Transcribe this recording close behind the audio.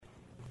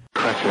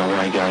feel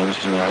right guy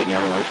listening right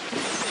now.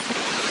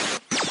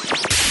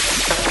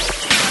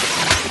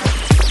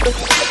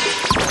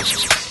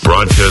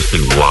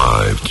 Broadcasting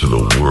live to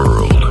the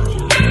world.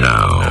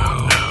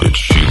 Now, it's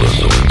Sheila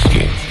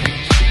Zielinski.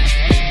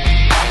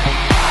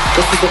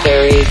 This is a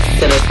very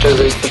sinister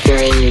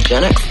Luciferian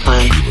eugenics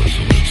plan.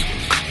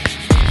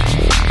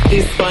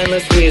 These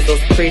spineless weasels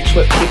preach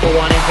what people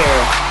want to hear.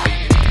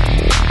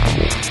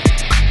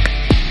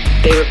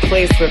 They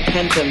replace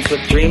repentance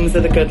with dreams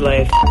of the good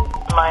life.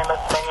 Mindless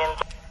singing.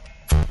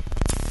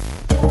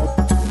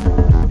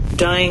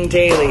 Dying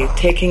daily,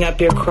 taking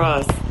up your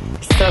cross,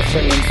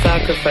 suffering and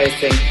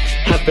sacrificing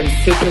have been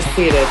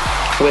superseded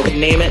with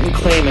name it and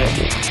claim it.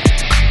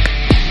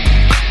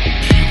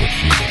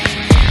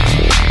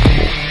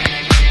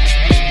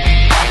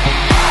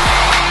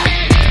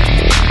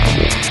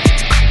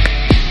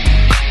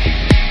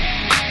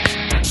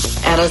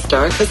 And as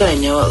dark as I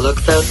know it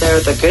looks out there,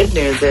 the good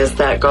news is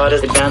that God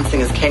is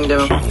advancing his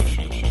kingdom.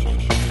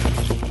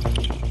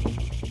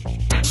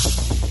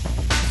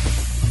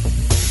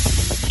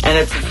 And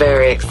it's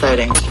very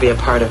exciting to be a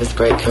part of his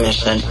great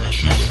commission.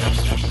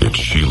 It's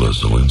Sheila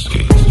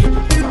Zielinski.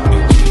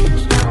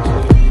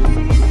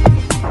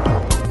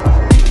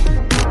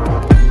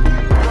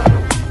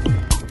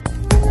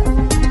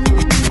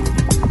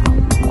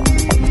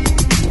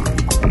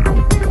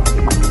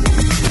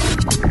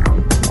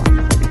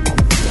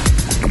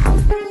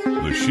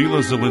 The Sheila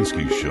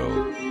Zielinski Show,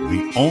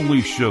 the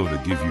only show to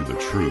give you the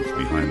truth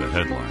behind the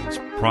headlines,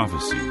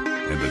 prophecy,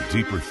 and the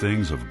deeper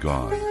things of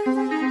God.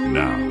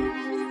 Now,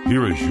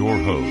 here is your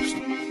host,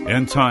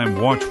 end-time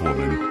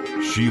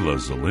watchwoman, Sheila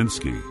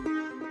Zielinski.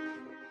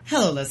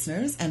 Hello,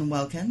 listeners, and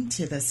welcome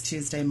to this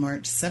Tuesday,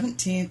 March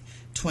 17th,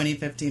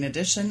 2015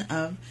 edition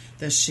of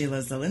the Sheila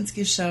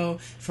Zielinski Show.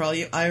 For all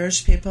you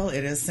Irish people,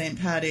 it is St.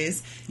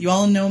 Paddy's. You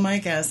all know my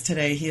guest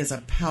today. He is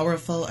a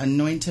powerful,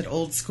 anointed,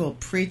 old-school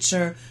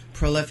preacher,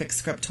 prolific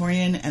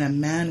scriptorian, and a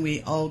man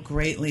we all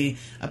greatly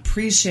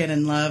appreciate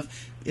and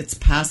love. It's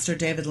Pastor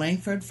David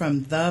Lankford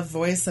from the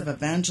Voice of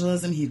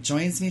Evangelism. He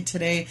joins me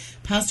today.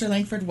 Pastor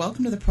Lankford,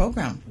 welcome to the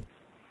program.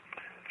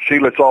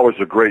 Sheila, it's always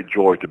a great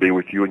joy to be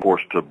with you, and of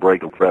course to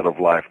break the bread of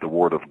life, the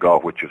Word of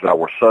God, which is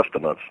our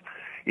sustenance,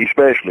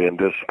 especially in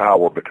this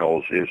hour,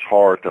 because it's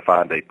hard to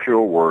find a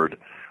pure word,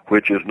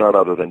 which is none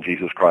other than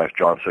Jesus Christ.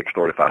 John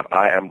 6:35.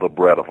 I am the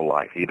bread of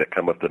life. He that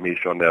cometh to me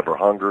shall never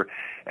hunger,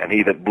 and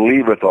he that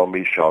believeth on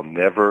me shall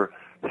never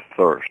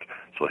thirst.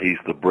 So he's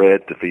the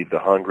bread to feed the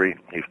hungry.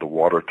 He's the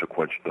water to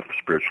quench the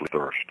spiritual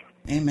thirst.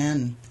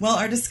 Amen. Well,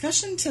 our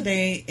discussion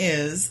today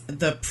is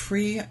the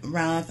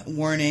pre-wrath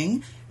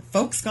warning.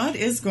 Folks, God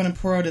is going to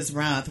pour out his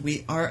wrath.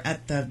 We are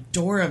at the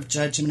door of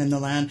judgment in the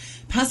land.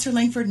 Pastor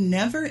Lankford,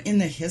 never in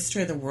the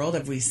history of the world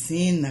have we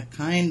seen the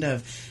kind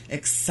of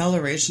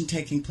acceleration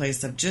taking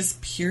place of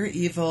just pure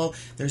evil.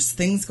 There's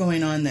things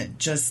going on that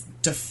just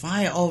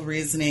defy all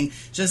reasoning,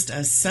 just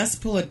a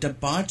cesspool of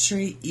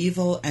debauchery,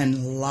 evil,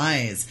 and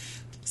lies.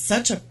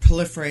 Such a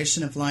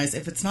proliferation of lies.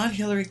 If it's not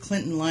Hillary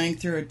Clinton lying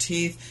through her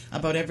teeth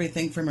about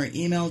everything from her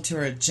email to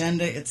her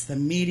agenda, it's the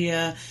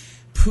media.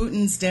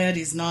 Putin's dead,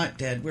 he's not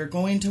dead. We're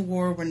going to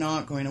war, we're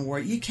not going to war.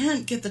 You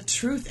can't get the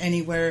truth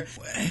anywhere.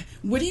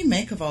 What do you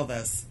make of all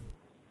this?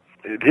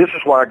 This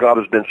is why God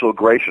has been so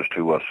gracious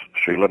to us,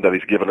 Sheila, that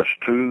he's given us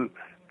two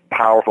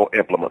powerful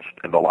implements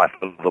in the life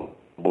of the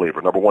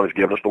believer. Number one, he's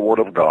given us the Word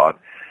of God.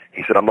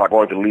 He said, I'm not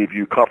going to leave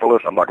you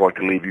comfortless. I'm not going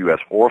to leave you as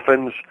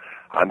orphans.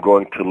 I'm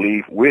going to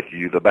leave with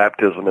you the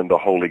baptism in the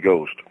Holy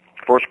Ghost.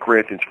 1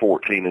 Corinthians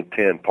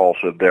 14:10, Paul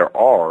said, there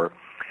are,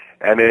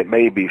 and it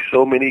may be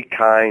so many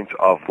kinds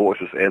of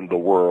voices in the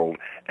world,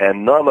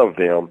 and none of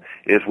them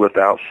is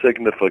without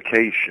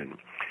signification.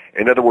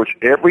 In other words,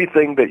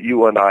 everything that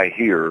you and I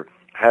hear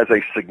has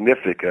a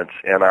significance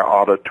in our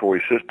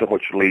auditory system,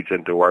 which leads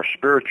into our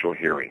spiritual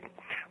hearing.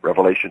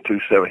 Revelation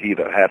 2:7, he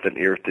that hath an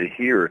ear to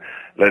hear,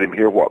 let him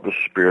hear what the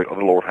Spirit of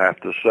the Lord hath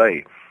to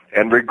say.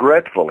 And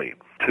regretfully,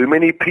 too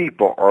many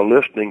people are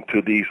listening to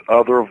these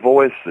other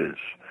voices.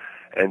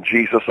 And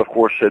Jesus, of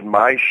course, said,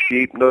 my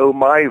sheep know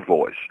my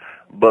voice.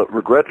 But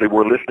regretfully,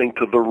 we're listening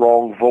to the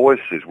wrong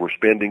voices. We're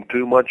spending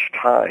too much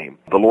time.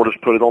 The Lord has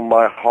put it on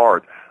my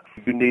heart.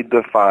 You need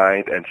to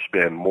find and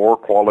spend more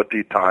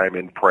quality time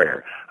in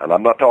prayer. And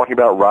I'm not talking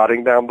about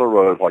riding down the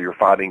road while you're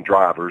fighting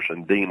drivers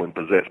and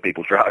demon-possessed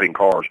people driving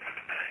cars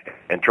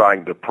and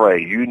trying to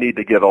pray. You need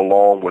to get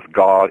along with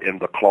God in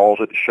the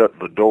closet, shut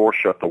the door,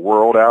 shut the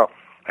world out,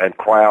 and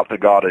cry out to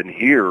God and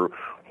hear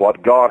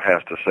what God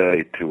has to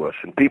say to us.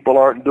 And people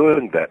aren't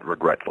doing that,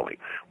 regretfully.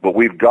 But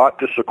we've got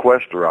to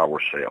sequester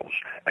ourselves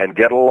and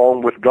get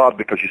along with God,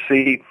 because you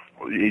see,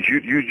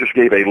 you just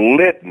gave a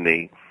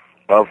litany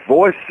of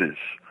voices,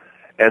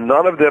 and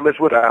none of them is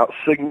without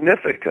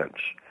significance.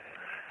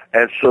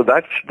 And so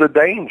that's the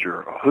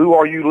danger. Who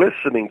are you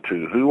listening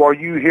to? Who are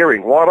you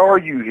hearing? What are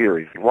you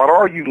hearing? What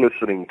are you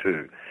listening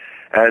to?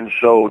 And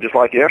so just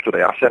like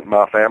yesterday, I sent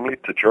my family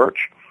to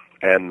church,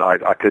 and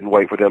I couldn't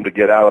wait for them to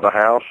get out of the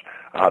house.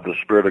 The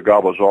Spirit of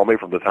God was on me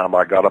from the time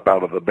I got up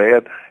out of the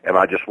bed, and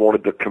I just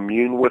wanted to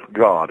commune with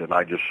God, and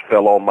I just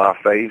fell on my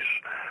face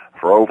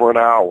for over an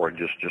hour and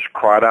just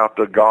cried out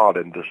to God,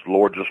 and this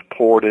Lord just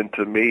poured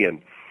into me.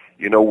 And,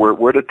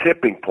 we're at a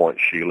tipping point,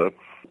 Sheila.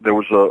 There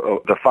was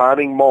a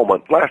defining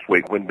moment last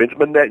week when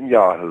Benjamin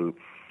Netanyahu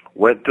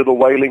went to the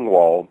Wailing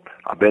Wall.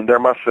 I've been there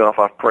myself.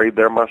 I've prayed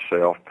there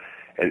myself.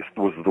 And it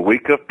was the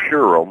week of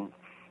Purim.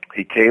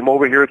 He came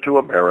over here to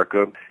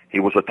America. He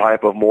was a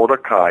type of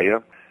Mordecai.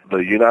 The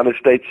United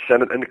States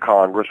Senate and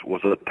Congress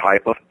was a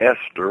type of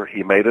Esther.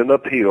 He made an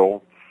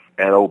appeal,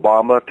 and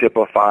Obama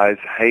typifies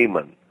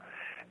Haman.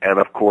 And,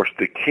 of course,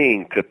 the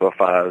king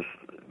typifies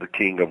the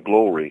King of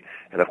Glory.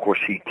 And, of course,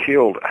 he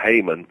killed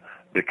Haman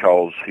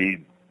because he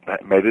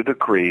made a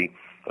decree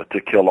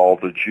to kill all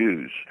the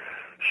Jews.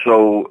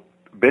 So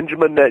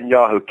Benjamin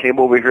Netanyahu came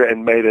over here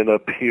and made an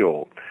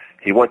appeal.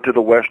 He went to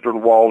the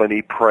Western Wall and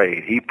he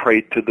prayed. He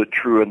prayed to the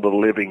true and the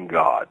living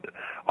God.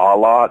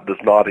 Allah does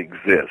not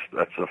exist.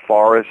 That's a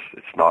farce.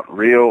 It's not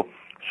real.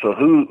 So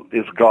who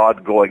is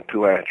God going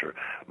to answer?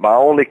 My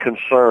only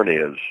concern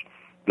is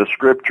the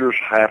scriptures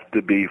have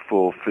to be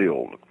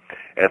fulfilled.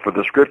 And for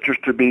the scriptures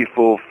to be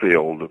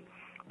fulfilled,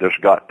 there's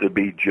got to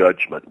be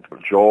judgment.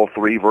 Joel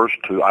 3 verse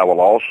 2, I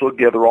will also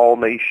gather all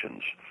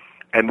nations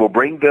and will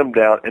bring them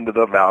down into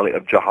the valley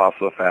of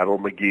Jehoshaphat or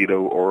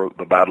Megiddo or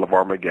the battle of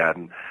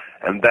Armageddon,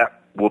 and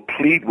that will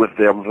plead with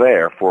them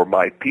there for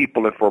my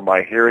people and for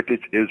my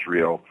heritage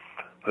Israel,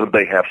 whom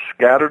they have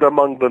scattered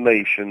among the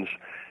nations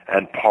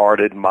and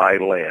parted my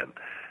land.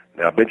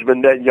 Now,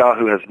 Benjamin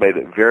Netanyahu has made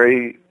it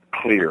very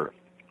clear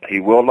he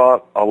will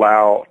not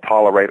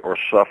tolerate, or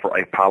suffer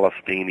a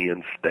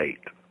Palestinian state.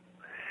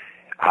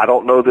 I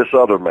don't know this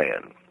other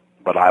man,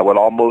 but I would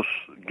almost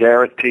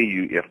guarantee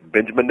you if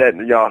Benjamin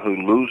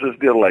Netanyahu loses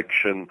the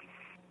election,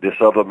 this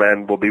other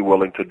man will be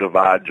willing to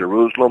divide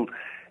Jerusalem.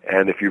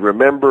 And if you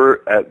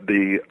remember at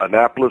the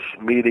Annapolis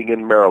meeting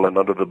in Maryland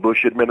under the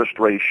Bush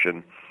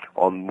administration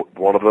on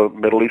one of the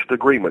Middle East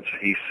agreements,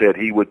 he said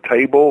he would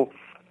table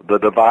the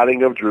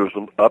dividing of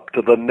Jerusalem up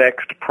to the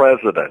next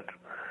president.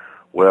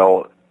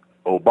 Well,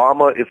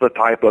 Obama is a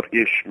type of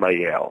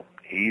Ishmael.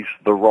 He's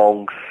the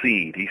wrong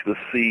seed. He's the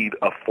seed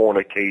of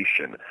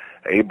fornication.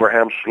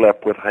 Abraham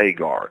slept with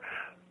Hagar.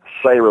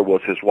 Sarah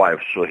was his wife,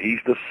 so he's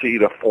the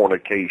seed of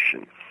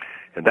fornication.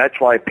 And that's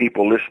why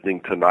people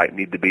listening tonight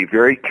need to be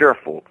very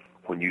careful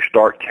when you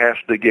start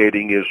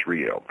castigating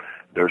Israel.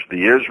 There's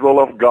the Israel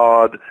of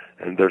God,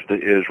 and there's the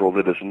Israel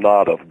that is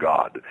not of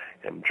God.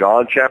 In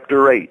John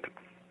chapter 8,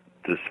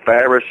 the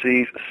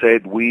Pharisees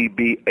said, we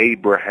be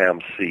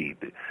Abraham's seed.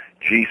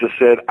 Jesus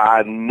said,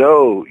 I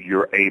know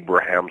you're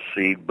Abraham's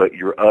seed, but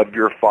you're of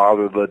your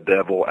father the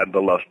devil, and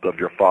the lust of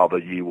your father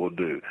ye will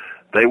do.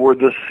 They were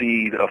the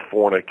seed of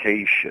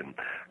fornication.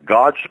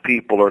 God's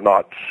people are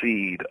not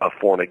seed of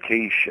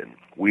fornication.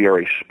 We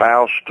are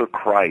espoused to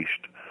Christ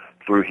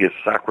through his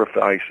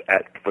sacrifice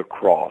at the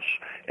cross,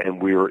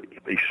 and we are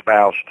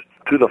espoused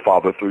to the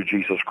Father through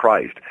Jesus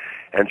Christ.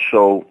 And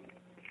so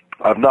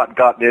I've not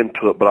gotten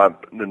into it, but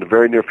I'm in the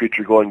very near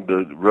future going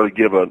to really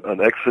give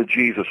an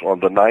exegesis on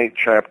the 9th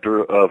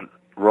chapter of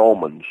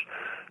Romans,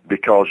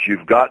 because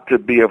you've got to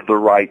be of the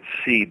right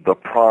seed, the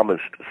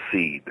promised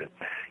seed.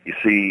 You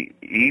see,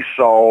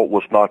 Esau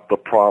was not the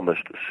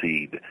promised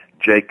seed.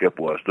 Jacob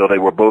was, though they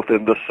were both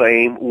in the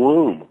same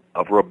womb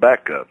of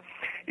Rebekah.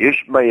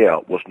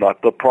 Ishmael was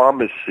not the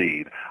promised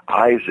seed.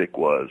 Isaac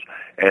was.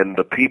 And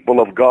the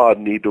people of God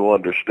need to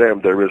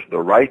understand there is the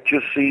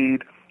righteous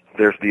seed,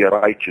 there's the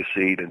unrighteous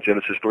seed. In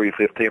Genesis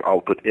 3:15,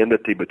 I'll put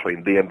enmity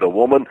between thee and the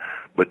woman,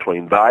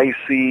 between thy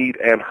seed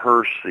and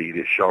her seed.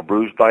 It shall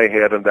bruise thy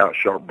head, and thou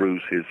shalt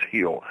bruise his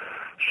heel.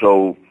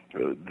 So,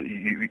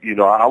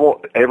 I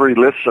want every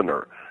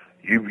listener,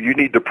 you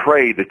need to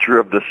pray that you're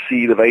of the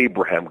seed of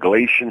Abraham.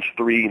 Galatians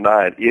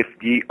 3:9, if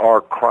ye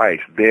are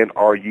Christ, then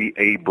are ye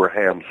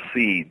Abraham's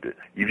seed.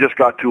 You just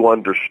got to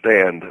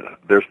understand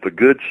there's the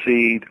good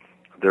seed,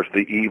 there's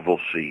the evil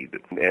seed.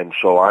 And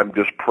so I'm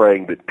just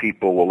praying that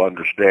people will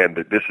understand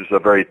that this is a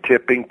very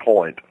tipping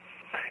point.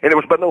 And it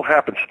was but no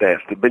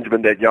happenstance that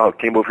Benjamin Netanyahu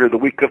came over here the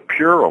week of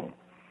Purim,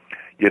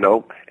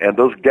 and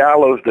those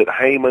gallows that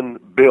Haman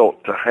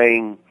built to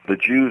hang the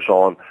Jews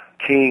on,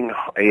 King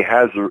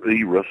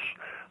Ahasuerus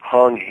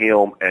hung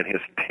him and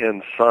his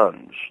 10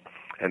 sons.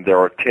 And there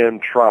are 10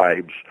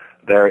 tribes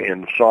there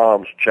in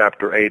Psalms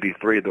chapter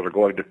 83 that are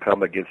going to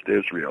come against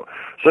Israel.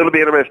 So it'll be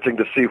interesting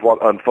to see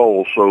what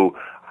unfolds. So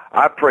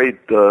I prayed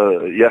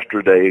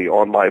yesterday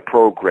on my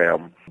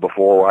program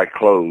before I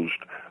closed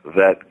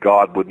that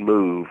God would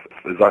move.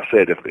 As I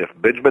said,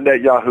 if Benjamin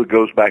Netanyahu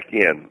goes back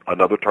in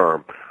another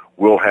term,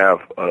 we'll have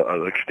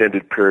an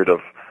extended period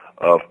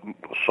of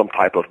some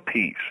type of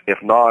peace.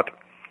 If not,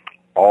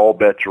 all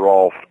bets are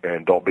off,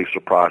 and don't be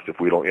surprised if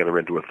we don't enter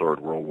into a third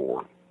world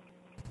war.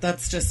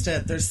 That's just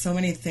it. There's so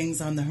many things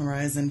on the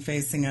horizon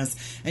facing us.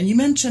 And you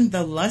mentioned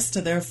the lust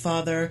of their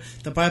father.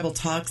 The Bible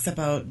talks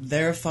about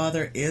their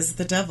father is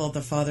the devil,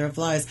 the father of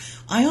lies.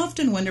 I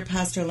often wonder,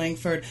 Pastor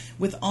Lankford,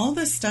 with all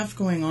this stuff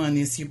going on,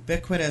 this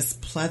ubiquitous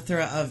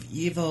plethora of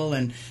evil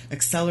and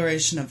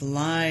acceleration of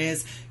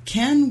lies,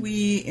 can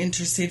we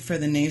intercede for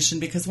the nation?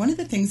 Because one of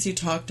the things you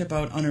talked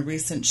about on a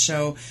recent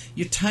show,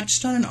 you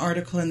touched on an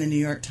article in the New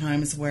York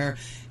Times where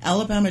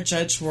Alabama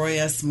Judge Roy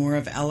S. Moore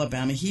of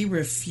Alabama, he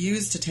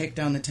refused to take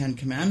down the Ten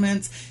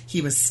Commandments.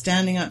 He was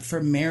standing up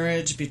for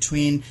marriage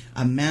between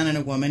a man and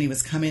a woman. He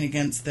was coming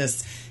against the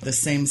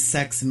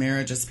same-sex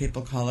marriage, as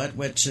people call it,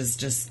 which is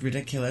just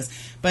ridiculous.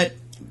 But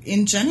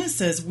in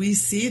Genesis, we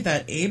see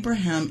that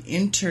Abraham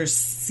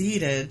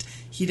interceded.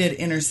 He did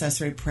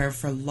intercessory prayer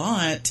for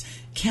Lot.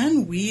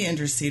 Can we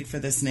intercede for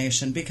this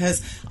nation?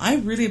 Because I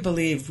really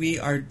believe we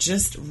are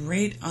just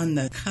right on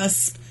the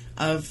cusp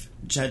of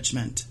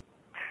judgment.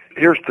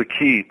 Here's the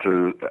key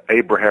to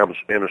Abraham's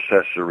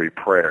intercessory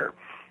prayer.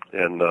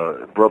 And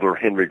Brother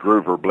Henry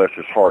Groover, bless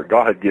his heart,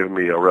 God had given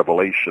me a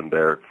revelation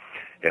there.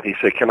 And he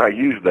said, can I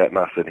use that? And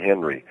I said,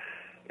 Henry,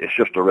 it's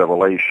just a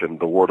revelation.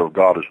 The Word of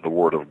God is the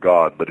Word of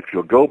God. But if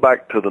you'll go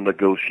back to the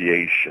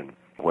negotiation,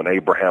 when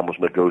Abraham was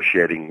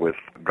negotiating with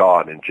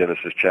God in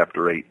Genesis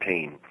chapter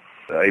 18,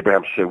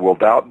 Abraham said, wilt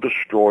thou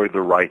destroy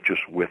the righteous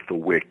with the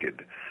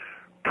wicked?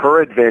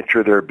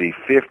 Peradventure there be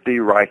 50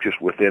 righteous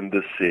within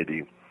the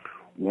city.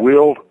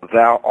 Wilt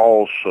thou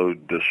also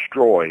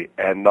destroy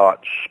and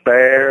not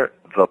spare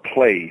the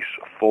place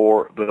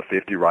for the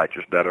 50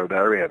 righteous that are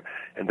therein?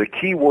 And the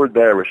key word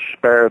there is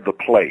spare the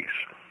place.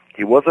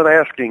 He wasn't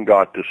asking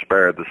God to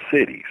spare the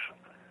cities.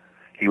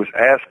 He was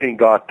asking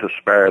God to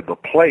spare the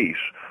place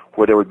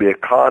where there would be a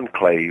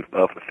conclave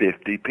of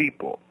 50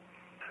 people.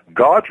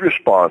 God's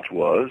response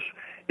was,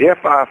 if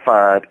I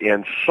find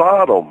in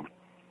Sodom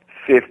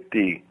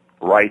 50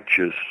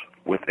 righteous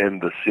within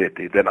the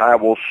city, then I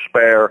will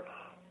spare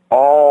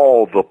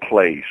all the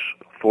place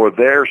for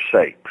their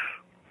sakes.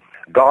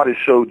 God is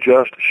so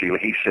just, Sheila.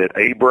 He said,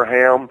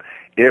 Abraham,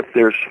 if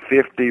there's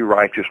 50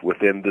 righteous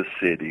within the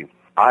city,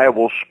 I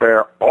will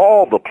spare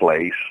all the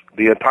place,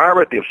 the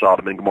entirety of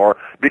Sodom and Gomorrah,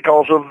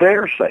 because of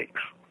their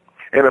sakes.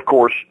 And of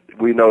course,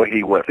 we know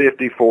he went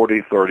 50,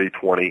 40, 30,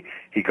 20.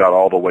 He got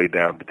all the way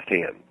down to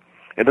 10.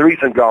 And the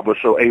reason God was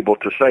so able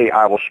to say,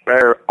 I will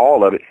spare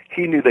all of it,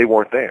 he knew they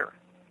weren't there.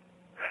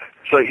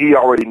 So he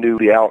already knew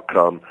the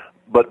outcome.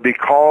 But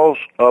because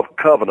of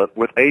covenant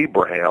with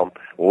Abraham,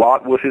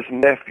 Lot was his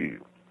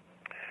nephew,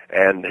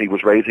 and he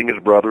was raising his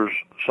brother's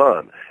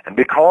son. And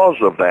because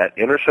of that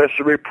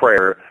intercessory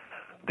prayer,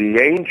 the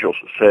angels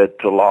said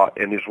to Lot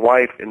and his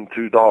wife and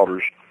 2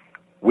 daughters,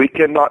 we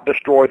cannot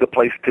destroy the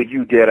place till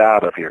you get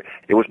out of here.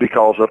 It was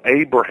because of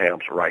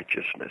Abraham's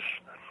righteousness.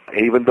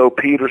 Even though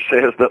Peter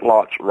says that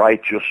Lot's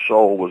righteous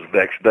soul was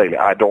vexed daily.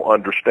 I don't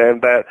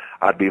understand that.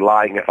 I'd be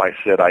lying if I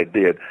said I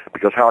did.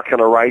 Because how can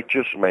a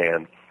righteous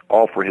man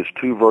offer his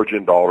 2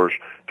 virgin daughters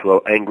to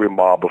an angry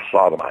mob of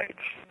Sodomites?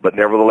 But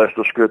nevertheless,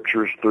 the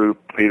Scriptures, through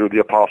Peter the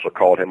Apostle,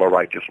 called him a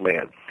righteous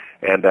man.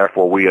 And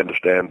therefore, we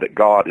understand that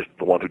God is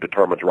the one who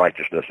determines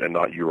righteousness and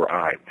not you or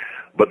I.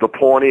 But the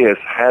point is,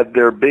 had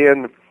there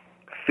been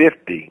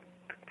 50,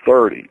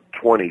 30,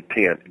 20,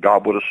 10,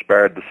 God would have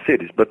spared the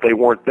cities, but they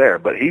weren't there.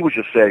 But he was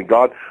just saying,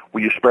 God,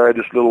 will you spare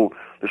this little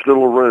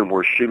room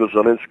where Sheila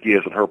Zelinsky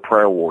is and her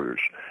prayer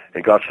warriors?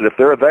 And God said, if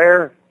they're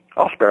there,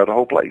 I'll spare the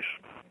whole place.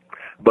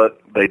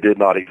 But they did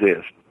not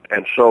exist.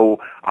 And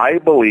so I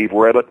believe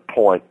we're at a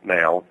point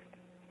now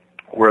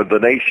where the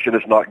nation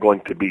is not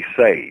going to be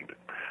saved,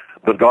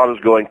 but God is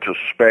going to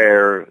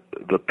spare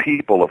the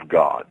people of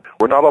God.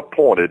 We're not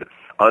appointed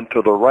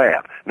unto the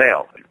wrath.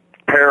 Now,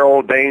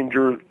 peril,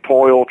 danger,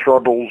 toil,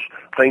 troubles,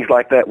 things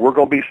like that, we're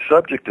going to be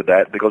subject to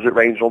that because it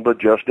rains on the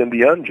just and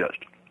the unjust.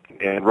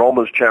 In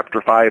Romans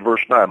chapter 5,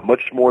 verse 9,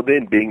 much more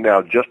then, being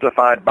now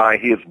justified by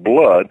his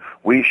blood,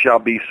 we shall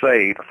be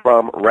saved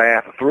from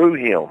wrath through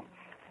him.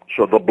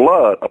 So the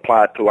blood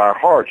applied to our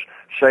hearts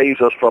saves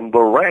us from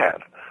the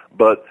wrath.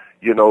 But,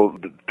 you know,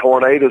 the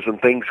tornadoes and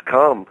things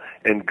come,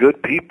 and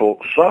good people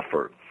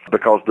suffer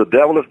because the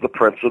devil is the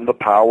prince and the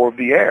power of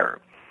the air.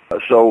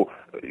 So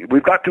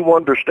we've got to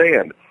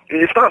understand,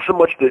 it's not so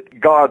much that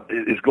God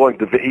is going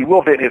to, he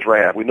will vent his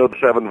wrath. We know the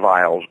 7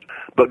 vials,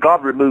 but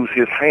God removes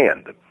his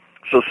hand.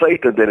 So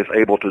Satan then is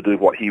able to do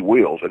what he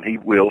wills, and he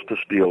wills to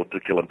steal, to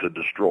kill, and to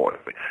destroy.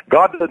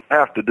 God doesn't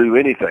have to do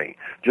anything.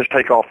 Just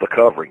take off the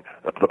covering,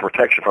 the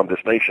protection from this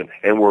nation,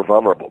 and we're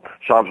vulnerable.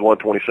 Psalms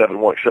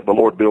 127:1, except the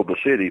Lord build the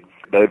city,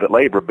 they that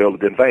labor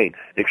build it in vain.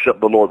 Except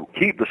the Lord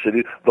keep the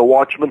city, the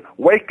watchman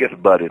waketh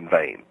but in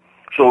vain.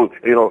 So,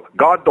 you know,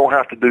 God don't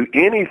have to do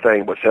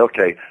anything but say,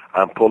 okay,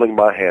 I'm pulling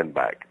my hand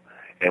back.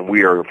 And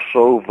we are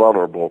so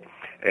vulnerable.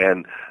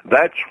 And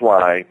that's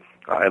why,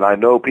 and I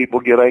know people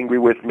get angry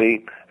with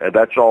me, and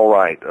that's all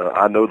right.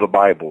 I know the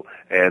Bible.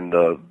 And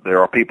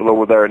there are people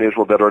over there in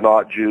Israel that are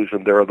not Jews,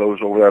 and there are those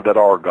over there that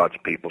are God's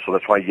people. So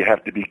that's why you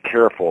have to be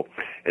careful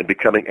in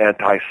becoming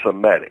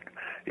anti-Semitic.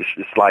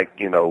 It's like,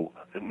 you know,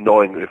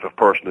 knowing if a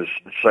person is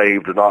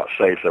saved or not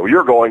saved. Say, well,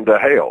 you're going to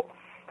hell.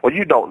 Well,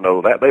 you don't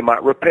know that. They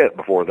might repent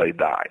before they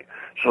die.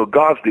 So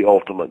God's the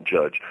ultimate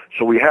judge.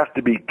 So we have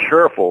to be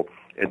careful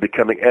in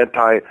becoming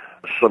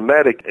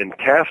anti-Semitic and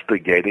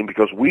castigating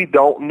because we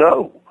don't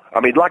know. I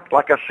mean, like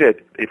I said,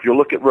 if you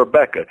look at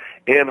Rebecca,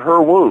 in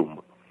her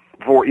womb,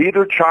 before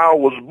either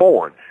child was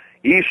born,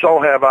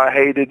 Esau have I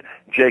hated,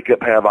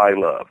 Jacob have I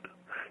loved.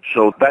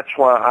 So that's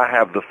why I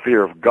have the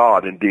fear of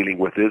God in dealing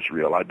with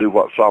Israel. I do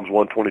what Psalms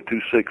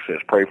 122:6 says,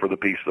 pray for the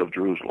peace of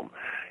Jerusalem.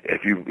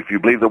 If you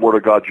believe the Word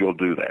of God, you'll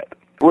do that.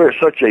 We're at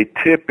such a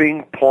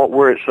tipping point.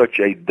 We're at such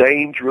a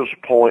dangerous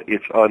point.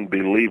 It's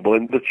unbelievable.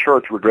 And the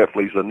church,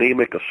 regretfully, is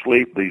anemic,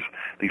 asleep.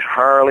 These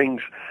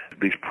hirelings,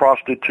 these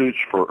prostitutes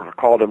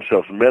call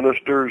themselves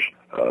ministers.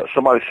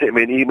 Somebody sent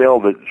me an email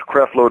that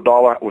Creflo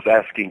Dollar was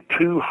asking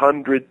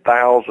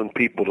 200,000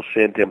 people to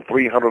send him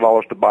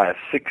 $300 to buy a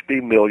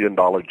 $60 million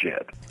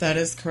jet. That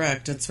is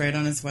correct. It's right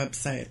on his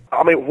website.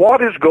 I mean,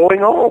 what is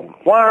going on?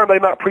 Why are they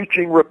not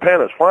preaching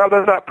repentance? Why are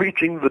they not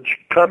preaching the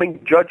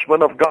coming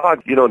judgment of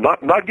God?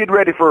 Not get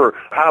ready for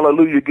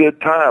hallelujah good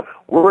time.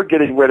 We're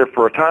getting ready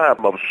for a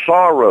time of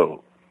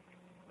sorrow.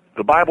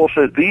 The Bible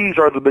says these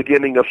are the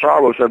beginning of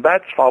sorrows, and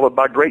that's followed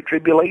by great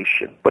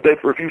tribulation. But they've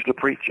refused to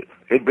preach it.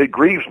 It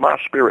grieves my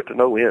spirit to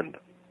no end.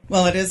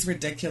 Well, it is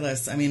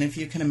ridiculous. I mean, if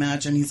you can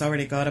imagine, he's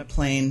already got a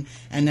plane,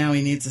 and now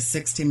he needs a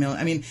 $60 million.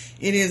 I mean,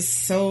 it is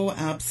so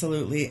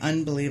absolutely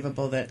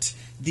unbelievable that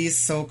these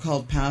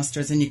so-called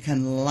pastors, and you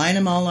can line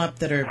them all up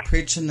that are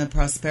preaching the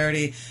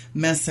prosperity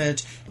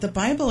message. The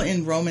Bible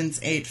in Romans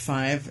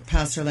 8:5,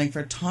 Pastor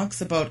Lankford,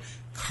 talks about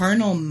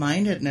carnal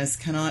mindedness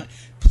cannot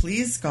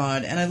please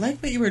God. And I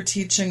like what you were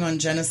teaching on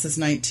Genesis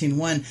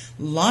 19:1.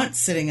 Lot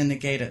sitting in the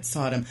gate at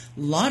Sodom.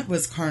 Lot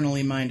was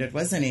carnally minded,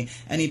 wasn't he?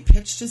 And he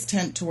pitched his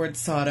tent towards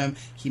Sodom.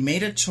 He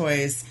made a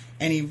choice,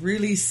 and he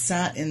really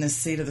sat in the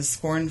seat of the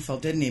scornful,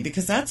 didn't he?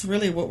 Because that's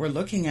really what we're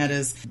looking at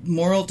is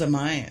moral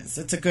demise.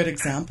 It's a good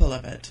example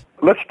of it.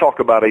 Let's talk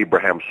about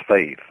Abraham's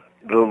faith.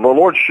 The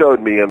Lord showed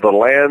me, and the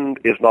land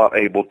is not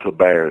able to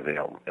bear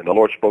them. And the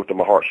Lord spoke to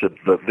my heart, said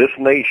that this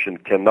nation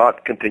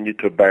cannot continue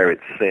to bear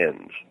its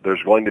sins.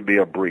 There's going to be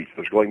a breach.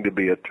 There's going to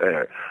be a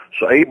tear.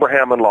 So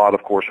Abraham and Lot,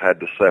 of course, had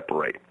to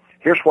separate.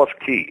 Here's what's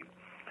key.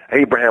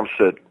 Abraham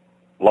said,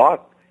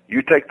 Lot,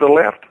 you take the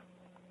left,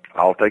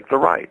 I'll take the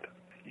right.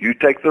 You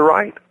take the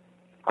right,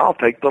 I'll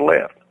take the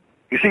left.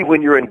 You see,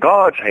 when you're in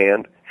God's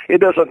hand, it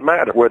doesn't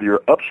matter whether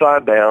you're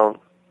upside down,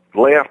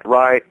 left,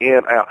 right,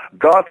 in, out.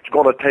 God's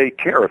going to take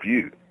care of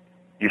you,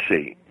 you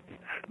see,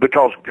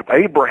 because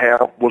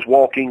Abraham was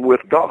walking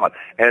with God.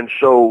 And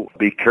so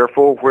be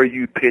careful where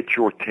you pitch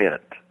your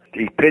tent.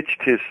 He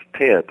pitched his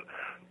tent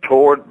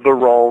toward the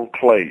wrong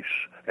place,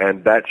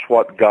 and that's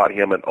what got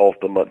him an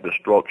ultimate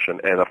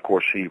destruction. And, of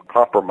course, he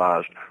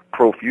compromised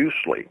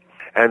profusely.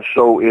 And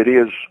so it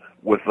is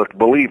with the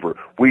believer.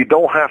 We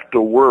don't have to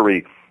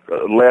worry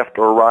left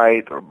or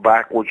right or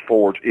backwards,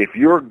 forwards. If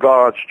you're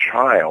God's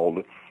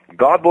child,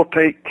 God will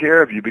take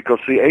care of you because,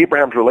 see,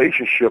 Abraham's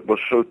relationship was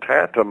so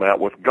tantamount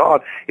with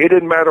God, it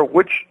didn't matter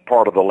which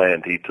part of the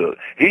land he took.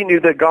 He knew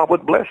that God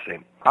would bless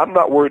him. I'm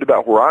not worried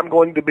about where I'm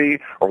going to be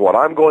or what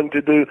I'm going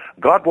to do.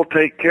 God will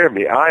take care of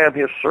me. I am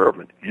his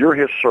servant. You're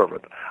his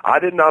servant. I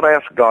did not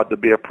ask God to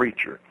be a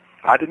preacher.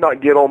 I did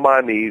not get on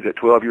my knees at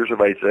 12 years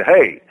of age and say,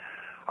 hey,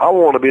 I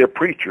want to be a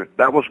preacher.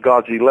 That was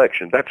God's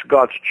election. That's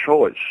God's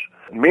choice.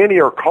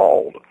 Many are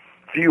called.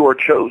 Few are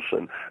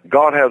chosen. He's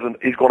going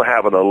to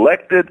have an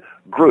elected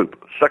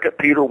group. 2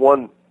 Peter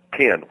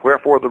 1:10.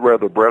 Wherefore,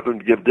 the brethren,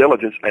 give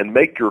diligence and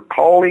make your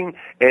calling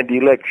and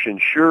election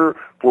sure.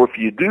 For if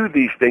you do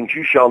these things,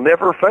 you shall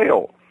never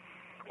fail.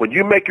 When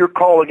you make your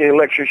calling and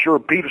election sure,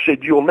 Peter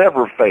said you'll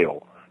never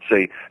fail.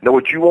 See, now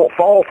you won't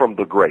fall from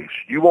the grace.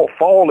 You won't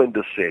fall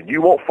into sin.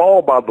 You won't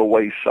fall by the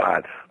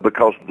wayside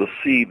because the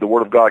seed, the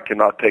Word of God,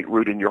 cannot take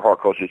root in your heart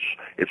because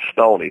it's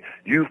stony.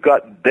 You've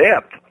got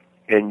depth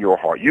in your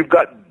heart. You've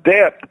got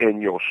depth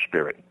in your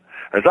spirit.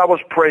 As I was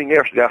praying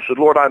yesterday, I said,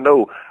 Lord, I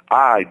know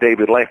I,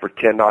 David Lankford,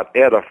 cannot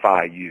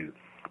edify you,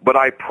 but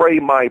I pray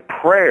my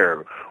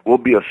prayer will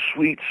be a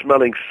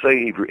sweet-smelling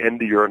Savior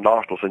into your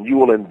nostrils, and you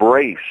will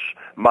embrace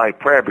my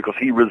prayer because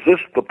he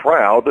resists the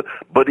proud,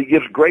 but he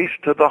gives grace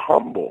to the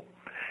humble.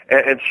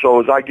 And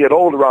so as I get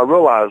older, I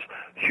realize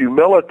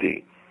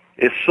humility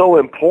is so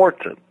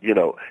important,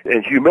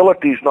 and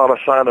humility is not a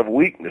sign of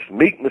weakness.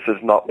 Meekness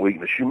is not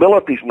weakness.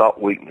 Humility is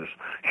not weakness.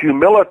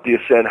 Humility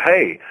is saying,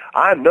 hey,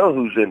 I know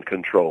who's in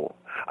control.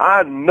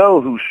 I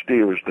know who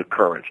steers the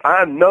currents.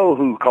 I know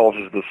who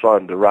causes the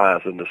sun to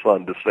rise and the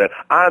sun to set.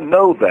 I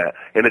know that.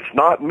 And it's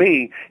not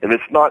me, and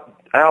it's not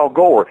Al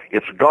Gore.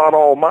 It's God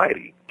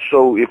Almighty.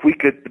 So if we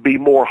could be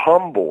more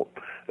humble,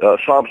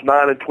 Psalms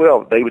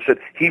 9:12, David said,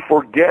 he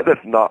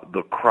forgetteth not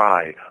the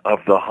cry of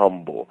the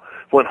humble.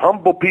 When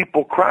humble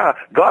people cry,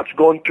 God's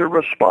going to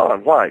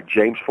respond. Why?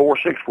 James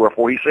 4:6,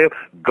 wherefore he said,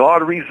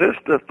 God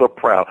resisteth the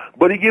proud,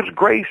 but he gives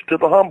grace to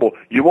the humble.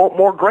 You want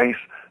more grace?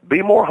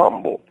 Be more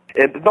humble.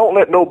 And don't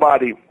let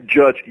nobody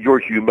judge your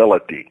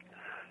humility.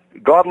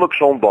 God looks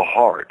on the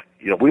heart.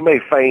 We may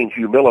feign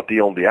humility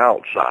on the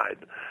outside,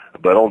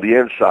 but on the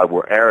inside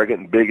we're arrogant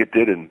and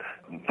bigoted and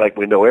think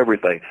we know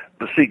everything.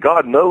 But see,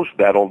 God knows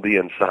that on the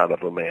inside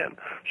of a man.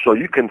 So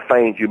you can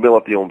feign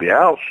humility on the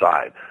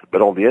outside,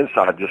 but on the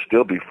inside just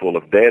still be full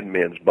of dead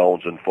men's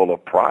bones and full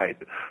of pride.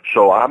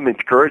 So I'm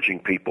encouraging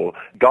people,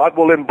 God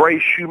will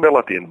embrace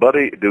humility. And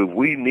buddy, do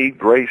we need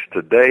grace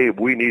today?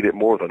 We need it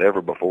more than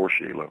ever before,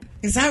 Sheila.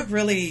 Is that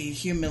really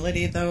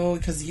humility, though?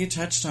 Because you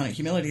touched on it.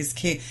 Humility is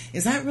key.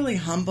 Is that really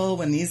humble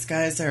when these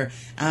guys are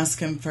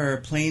asking for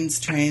planes,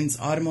 trains,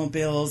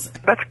 automobiles?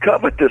 That's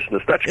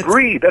covetousness. That's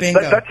greed.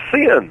 That's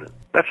sin.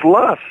 That's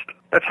lust.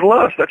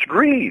 That's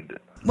greed.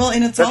 Well,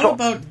 and it's all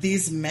about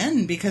these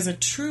men, because a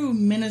true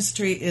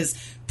ministry is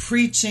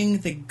preaching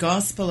the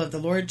gospel of the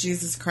Lord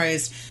Jesus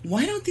Christ.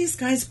 Why don't these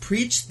guys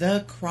preach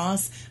the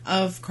cross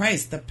of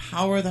Christ, the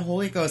power of the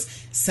Holy Ghost,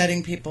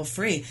 setting people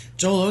free?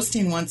 Joel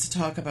Osteen wants to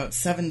talk about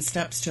 7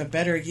 steps to a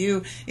better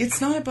you.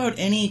 It's not about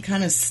any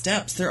kind of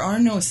steps. There are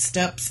no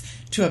steps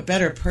to a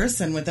better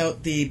person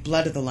without the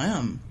blood of the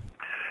Lamb.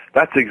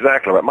 That's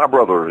exactly right. My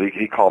brother,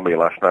 he called me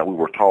last night. We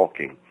were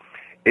talking.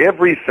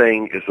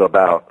 Everything is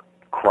about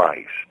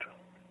Christ.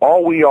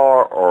 All we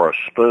are a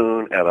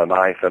spoon and a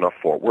knife and a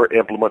fork. We're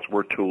implements,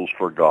 we're tools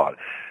for God.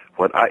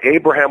 When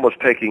Abraham was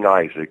taking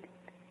Isaac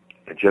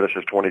in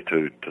Genesis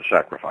 22 to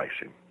sacrifice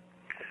him,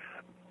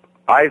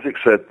 Isaac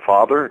said,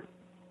 Father,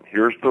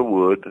 here's the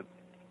wood,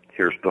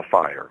 here's the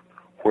fire.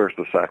 Where's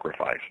the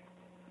sacrifice?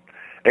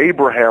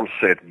 Abraham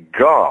said,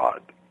 God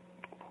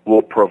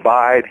will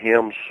provide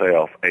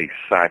himself a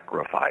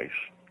sacrifice.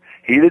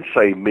 He didn't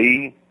say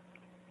me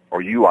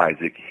or you,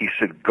 Isaac. He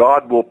said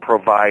God will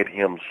provide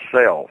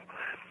himself.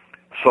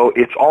 So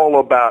it's all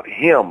about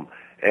him.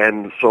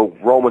 And so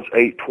Romans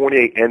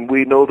 8:28, and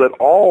we know that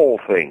all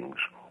things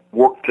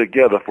work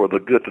together for the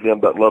good to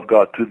them that love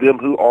God, to them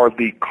who are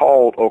the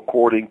called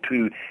according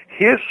to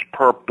his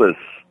purpose.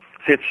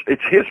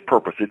 It's his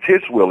purpose. It's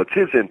his will. It's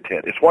his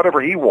intent. It's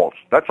whatever he wants.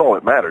 That's all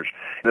that matters.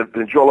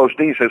 And Joel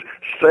Osteen says,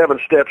 7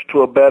 steps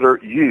to a better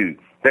you.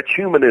 That's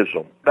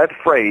humanism. That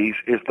phrase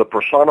is the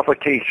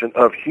personification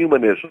of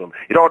humanism.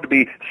 It ought to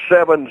be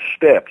 7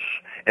 steps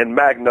in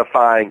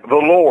magnifying the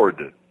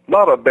Lord.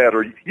 Not a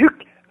better.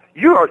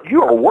 You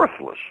are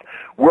worthless.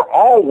 We're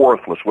all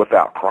worthless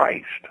without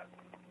Christ.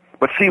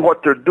 But see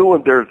what they're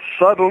doing? They're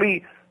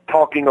subtly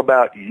talking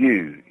about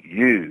you,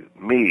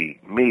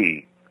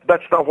 me.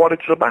 That's not what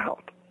it's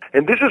about.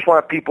 And this is why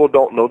people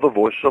don't know the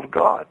voice of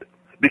God.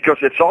 Because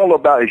it's all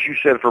about, as you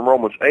said from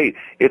Romans 8,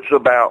 it's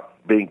about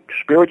being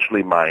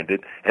spiritually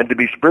minded. And to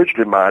be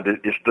spiritually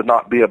minded is to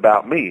not be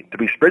about me. To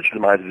be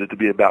spiritually minded is to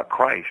be about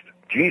Christ.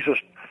 Jesus,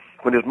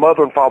 when his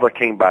mother and father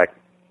came back,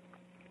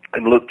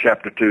 in Luke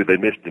chapter 2, they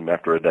missed him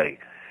after a day.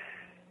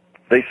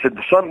 They said,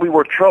 Son, we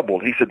were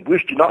troubled. He said,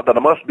 Wished you not that I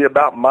must be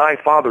about my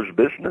Father's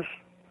business?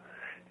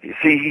 You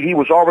see, he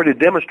was already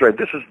demonstrating,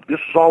 this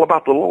is all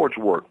about the Lord's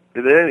work.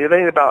 It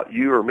ain't about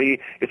you or me.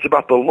 It's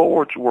about the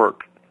Lord's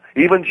work.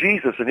 Even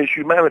Jesus in his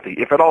humanity,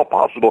 if at all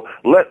possible,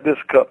 let this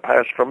cup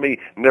pass from me.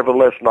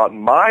 Nevertheless, not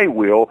my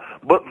will,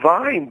 but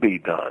thine be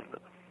done.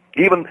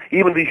 Even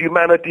the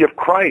humanity of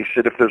Christ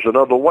said, if there's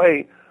another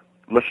way,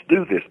 let's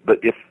do this. But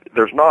if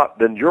there's not,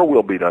 then your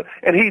will be done.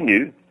 And he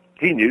knew.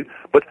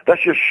 But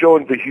that's just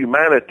showing the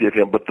humanity of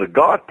him. But the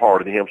God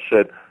part of him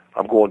said,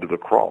 I'm going to the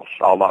cross.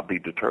 I'll not be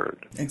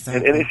deterred.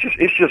 Exactly. And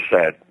it's just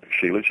sad,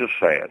 Sheila. It's just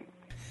sad.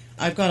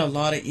 I've got a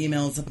lot of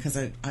emails because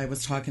I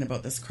was talking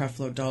about this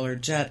Creflo Dollar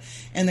jet,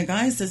 and the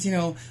guy says,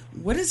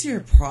 what is your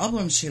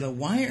problem, Sheila?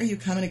 Why are you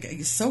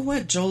coming? So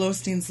what? Joel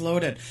Osteen's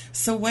loaded.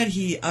 So what?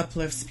 He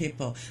uplifts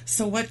people.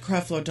 So what?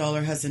 Creflo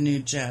Dollar has a new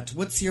jet.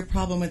 What's your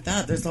problem with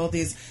that? There's all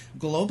these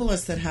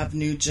globalists that have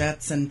new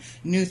jets and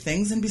new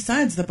things, and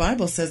besides, the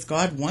Bible says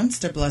God wants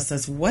to bless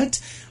us.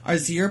 What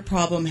is your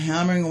problem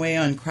hammering away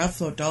on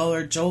Creflo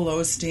Dollar, Joel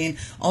Osteen,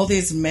 all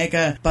these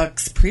mega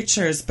bucks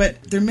preachers?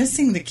 But they're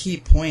missing the key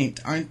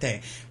point, aren't they?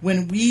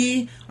 When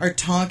we are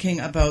talking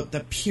about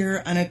the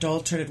pure,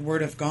 unadulterated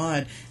Word of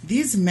God,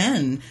 these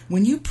men,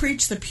 when you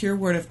preach the pure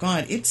Word of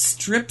God, it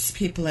strips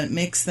people and it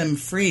makes them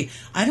free.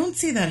 I don't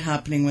see that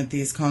happening with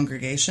these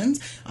congregations.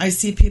 I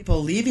see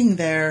people leaving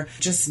there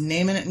just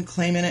naming it and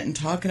claiming it and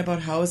talking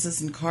about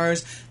houses and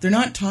cars. They're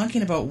not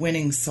talking about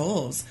winning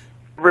souls.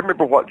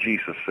 Remember what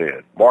Jesus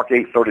said, Mark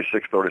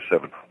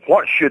 8:36-37.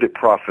 What should it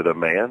profit a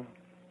man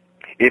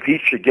if he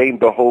should gain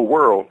the whole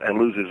world and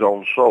lose his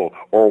own soul?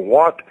 Or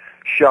what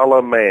shall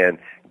a man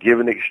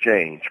give in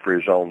exchange for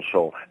his own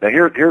soul? Now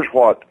here's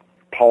what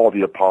Paul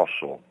the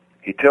Apostle,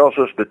 he tells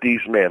us that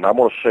these men, I'm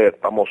going to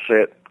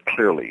say it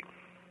clearly,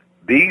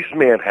 these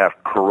men have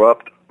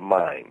corrupt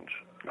minds.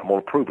 I'm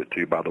going to prove it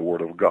to you by the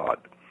Word of God.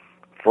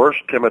 1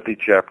 Timothy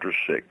chapter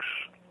 6,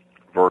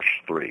 verse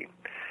 3.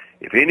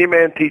 If any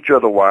man teach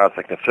otherwise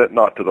and consent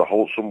not to the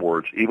wholesome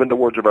words, even the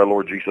words of our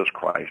Lord Jesus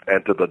Christ,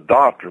 and to the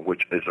doctrine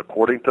which is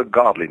according to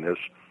godliness,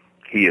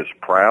 he is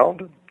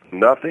proud,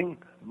 nothing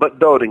but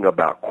doting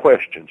about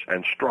questions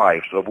and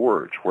strifes of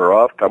words,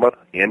 whereof cometh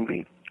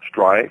envy,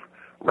 strife,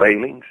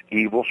 railings,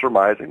 evil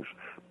surmisings,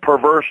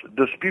 perverse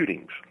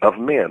disputings of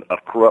men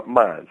of corrupt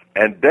minds,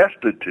 and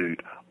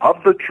destitute of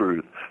the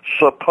truth,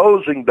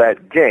 supposing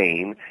that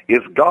gain is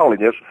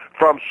godliness.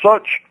 From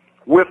such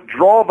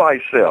withdraw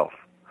thyself,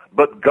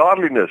 but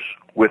godliness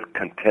with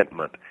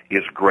contentment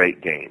is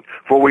great gain.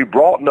 For we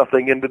brought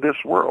nothing into this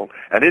world,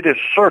 and it is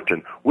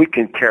certain we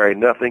can carry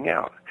nothing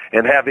out.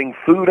 And having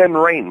food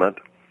and raiment,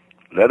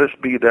 let us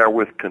be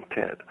therewith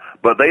content.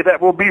 But they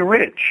that will be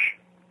rich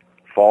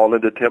fall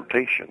into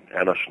temptation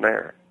and a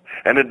snare,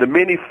 and into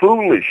many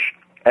foolish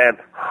and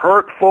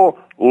hurtful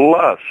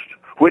lusts,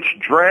 which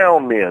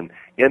drown men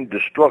in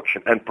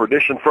destruction and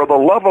perdition. For the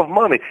love of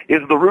money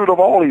is the root of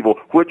all evil,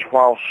 which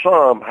while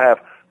some have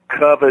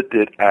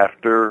coveted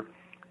after,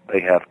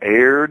 they have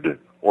erred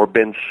or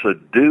been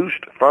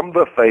seduced from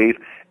the faith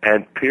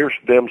and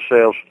pierced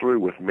themselves through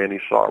with many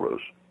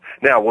sorrows.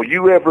 Now, will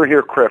you ever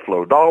hear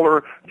Creflo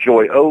Dollar,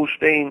 Joy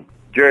Osteen,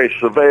 Jerry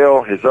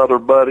Savelle, his other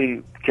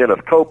buddy,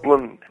 Kenneth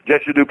Copeland,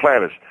 Jesse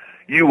Duplantis?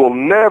 You will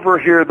never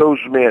hear those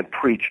men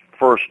preach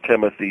 1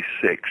 Timothy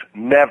 6.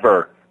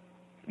 Never.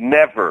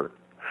 Never.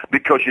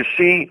 Because you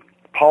see,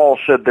 Paul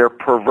said they're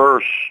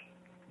perverse.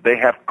 They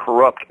have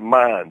corrupt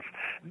minds,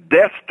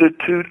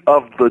 destitute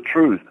of the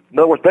truth. In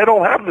other words, they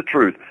don't have the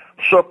truth,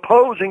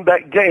 supposing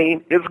that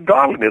gain is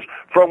godliness.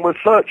 From with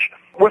such,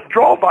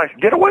 withdraw thyself.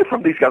 Get away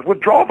from these guys.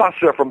 Withdraw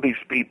thyself from these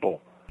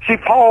people. See,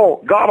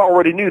 Paul, God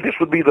already knew this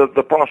would be the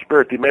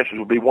prosperity message,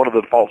 would be one of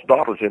the false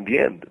doctrines in the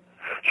end.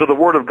 So the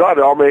Word of God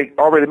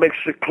already makes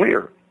it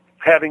clear.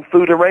 Having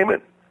food and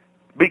raiment,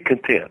 be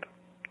content.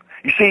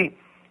 You see,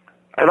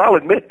 and I'll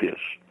admit this,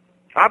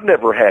 I've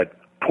never had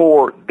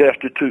poor,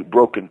 destitute,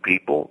 broken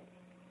people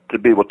to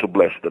be able to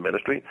bless the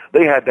ministry.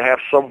 They had to have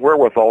some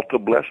wherewithal to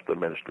bless the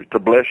ministry, to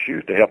bless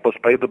you, to help us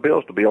pay the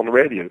bills, to be on the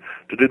radio,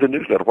 to do the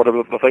newsletter,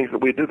 whatever the things that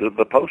we do,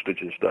 the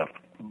postage and stuff.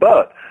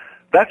 But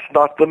that's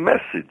not the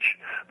message.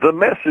 The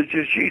message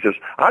is Jesus.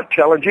 I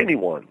challenge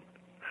anyone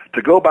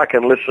to go back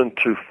and listen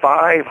to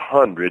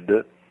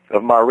 500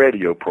 of my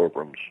radio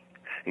programs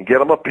and get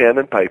them a pen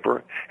and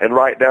paper and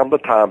write down the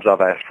times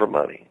I've asked for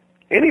money.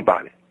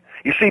 Anybody.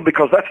 You see,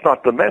 because that's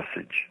not the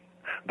message.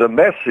 The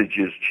message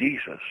is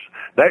Jesus.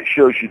 That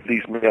shows you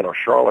these men are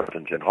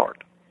charlatans in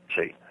heart.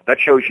 See, that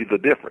shows you the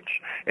difference.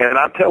 And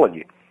I'm telling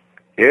you,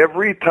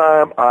 every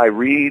time I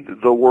read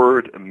the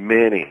word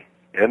many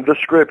in the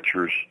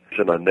Scriptures, it's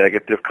in a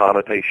negative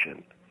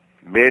connotation.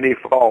 Many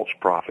false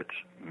prophets,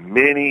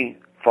 many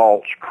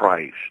false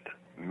Christ.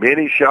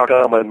 Many shall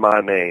come in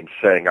my name,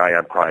 saying, I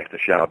am Christ,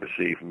 and shall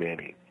deceive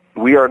many.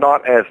 We are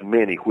not as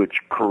many which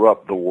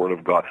corrupt the word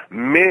of God.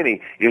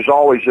 Many is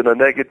always in a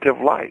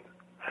negative light.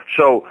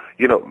 So,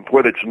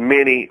 whether it's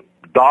many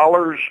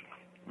dollars,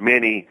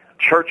 many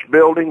church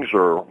buildings,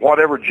 or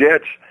whatever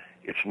jets,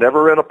 it's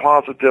never in a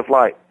positive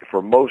light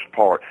for most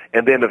part.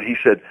 And then he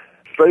said,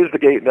 straight is the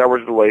gate, narrow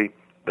is the way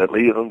that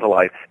leadeth unto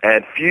life,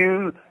 and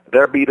few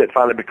there be that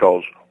find it,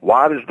 because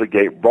wide is the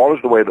gate, broad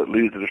is the way that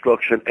leads to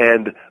destruction,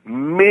 and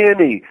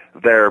many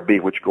there be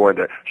which go in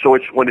there. So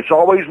when it's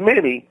always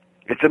many,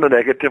 it's in a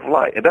negative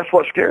light, and that's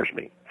what scares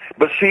me.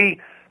 But see,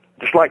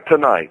 just like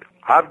tonight,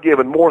 I've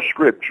given more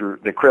scripture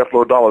than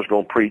Creflo Dollar's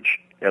going to preach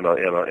in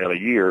a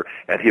year,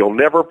 and he'll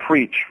never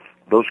preach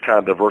those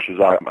kind of verses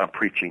I'm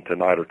preaching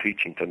tonight or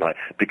teaching tonight,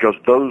 because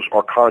those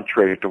are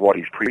contrary to what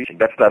he's preaching.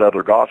 That's that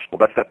other gospel.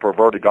 That's that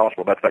perverted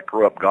gospel. That's that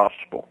corrupt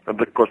gospel. And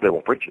of course, they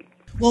won't preach it.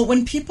 Well,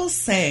 when people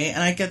say,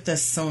 and I get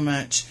this so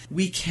much,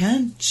 we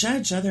can't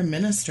judge other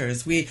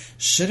ministers. We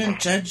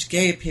shouldn't judge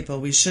gay people.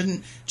 We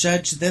shouldn't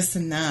judge this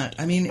and that.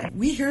 I mean,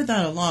 we hear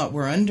that a lot.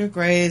 We're under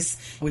grace.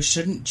 We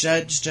shouldn't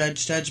judge.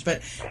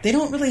 But they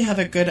don't really have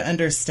a good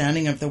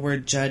understanding of the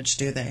word judge,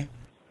 do they?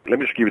 Let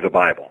me just give you the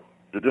Bible.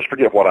 Just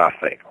forget what I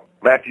think.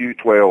 Matthew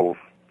 12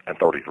 and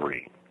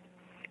 33.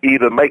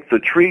 Either make the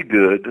tree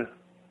good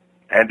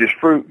and his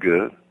fruit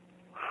good,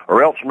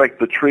 or else make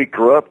the tree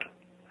corrupt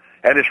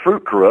and his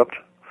fruit corrupt,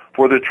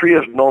 for the tree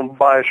is known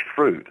by his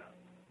fruit.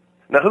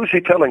 Now, who's he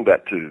telling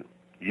that to?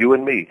 You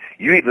and me.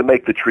 You either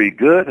make the tree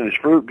good and his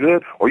fruit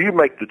good, or you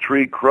make the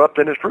tree corrupt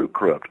and his fruit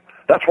corrupt.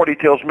 That's what he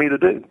tells me to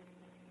do.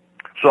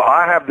 So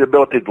I have the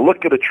ability to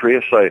look at a tree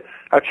and say,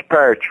 that's a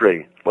pear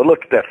tree. Well,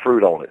 look at that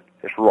fruit on it.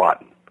 It's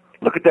rotten.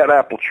 Look at that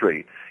apple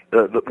tree.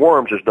 The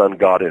worms has done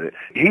got in it.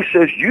 He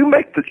says, you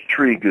make the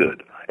tree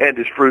good and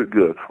its fruit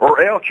good,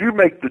 or else you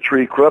make the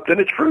tree corrupt and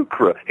its fruit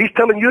corrupt. He's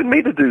telling you and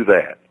me to do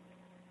that.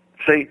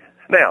 See,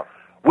 now,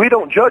 we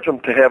don't judge them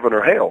to heaven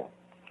or hell.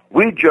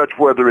 We judge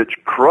whether it's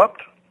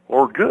corrupt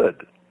or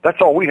good. That's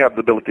all we have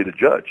the ability to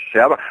judge. See,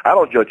 I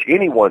don't judge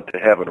anyone to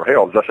heaven or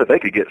hell. As I said, they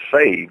could get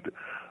saved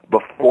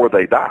before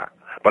they die.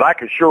 But I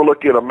can sure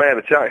look at a man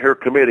that's out here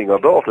committing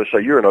adultery and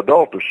say, you're an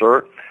adulterer,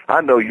 sir.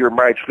 I know you're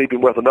married sleeping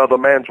with another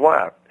man's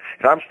wife.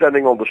 If I'm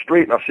standing on the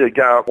street and I see a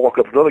guy walk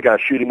up to another guy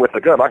and shoot him with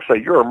a gun, I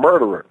say, you're a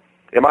murderer.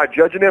 Am I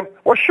judging him?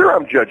 Well, sure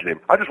I'm judging him.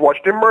 I just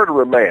watched him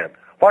murder a man.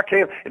 Why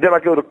can't? And then I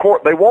go to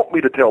court. They want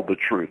me to tell the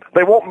truth.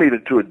 They want me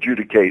to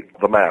adjudicate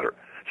the matter.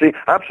 See,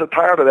 I'm so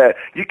tired of that.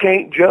 You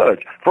can't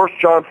judge. 1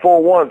 John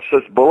 4:1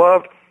 says,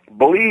 Beloved,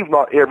 believe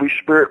not every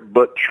spirit,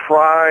 but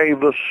try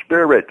the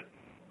spirit.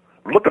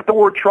 Look at the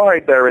word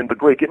tried there in the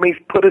Greek. It means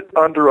put it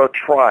under a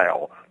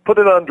trial. Put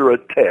it under a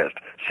test.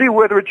 See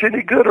whether it's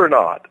any good or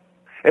not.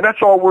 And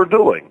that's all we're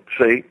doing,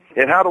 see?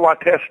 And how do I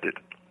test it?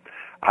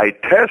 I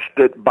test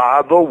it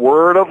by the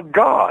Word of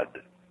God.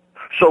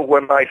 So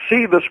when I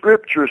see the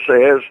scripture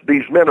says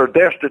these men are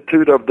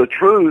destitute of the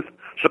truth,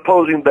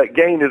 supposing that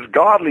gain is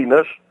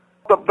godliness,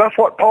 that's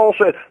what Paul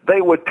said.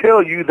 They would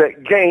tell you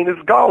that gain is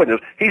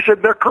godliness. He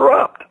said they're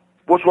corrupt.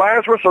 Was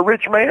Lazarus a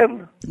rich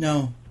man?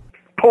 No.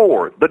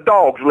 Poor. The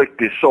dogs licked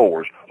his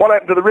sores. What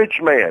happened to the rich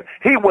man?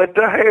 He went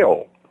to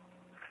hell.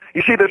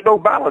 You see, there's no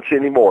balance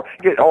anymore.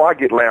 I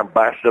get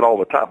lambasted all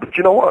the time. But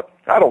you know what?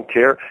 I don't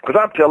care, because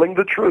I'm telling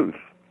the truth.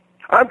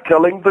 I'm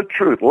telling the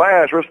truth.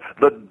 Lazarus,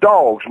 the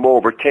dogs,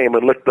 moreover, came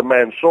and licked the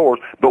man's sores.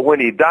 But when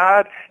he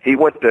died, he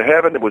went to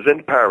heaven and was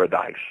in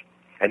paradise.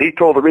 And he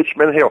told the rich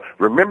man in hell,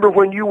 remember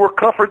when you were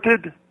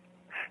comforted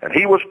and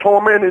he was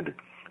tormented?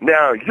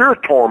 Now you're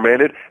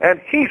tormented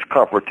and he's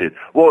comforted.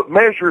 Well,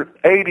 measure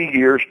 80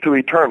 years to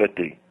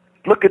eternity.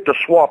 Look at the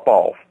swap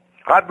off.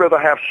 I'd rather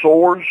have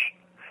sores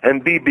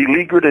and be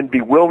beleaguered and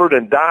bewildered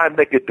and die and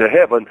make it to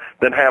heaven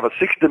than have a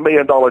 $60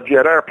 million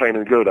jet airplane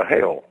and go to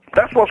hell.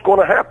 That's what's going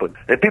to happen.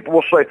 And people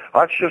will say,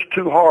 that's just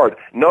too hard.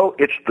 No,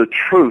 it's the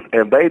truth,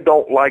 and they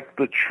don't like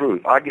the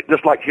truth. I get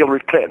just like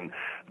Hillary Clinton.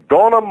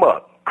 Gone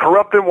amok,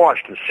 corrupt in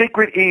Washington,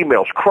 secret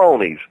emails,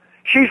 cronies.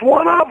 She's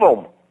one of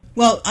them.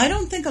 Well, I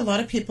don't think a lot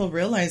of people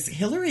realize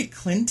Hillary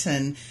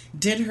Clinton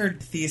did her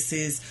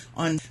thesis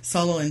on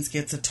Saul Alinsky.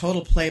 It's a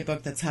total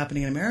playbook that's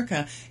happening in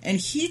America, and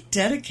he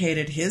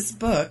dedicated his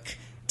book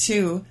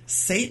to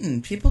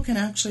Satan. People can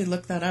actually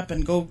look that up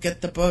and go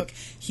get the book.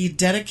 He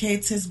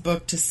dedicates his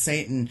book to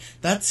Satan.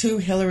 That's who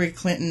Hillary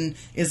Clinton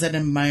is an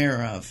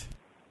admirer of.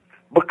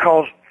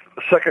 Because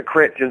 2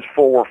 Corinthians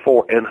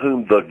 4:4, in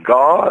whom the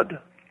God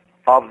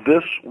of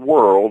this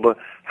world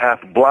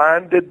hath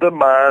blinded the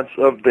minds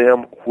of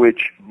them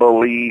which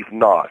believe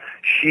not.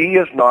 She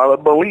is not a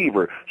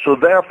believer, so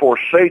therefore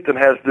Satan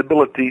has the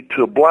ability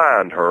to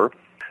blind her.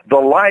 The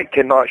light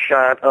cannot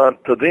shine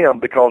unto them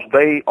because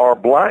they are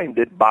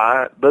blinded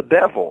by the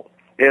devil,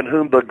 in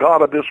whom the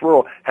God of this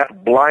world hath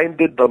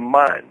blinded the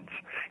minds.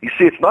 You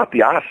see, it's not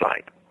the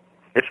eyesight.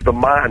 It's the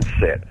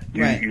mindset.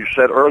 Right. You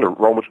said earlier,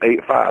 Romans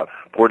 8:5,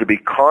 for to be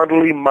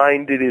carnally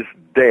minded is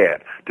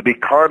dead. To be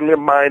carnally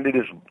minded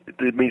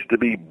it means to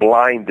be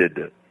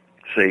blinded.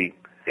 See?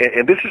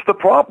 And this is the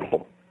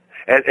problem.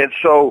 And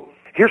so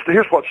here's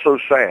what's so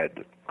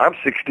sad. I'm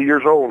 60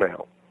 years old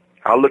now.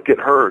 I look at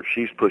her,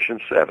 she's pushing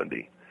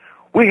 70.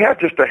 We have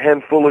just a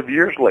handful of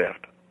years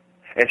left.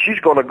 And she's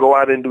going to go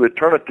out into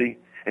eternity,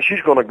 and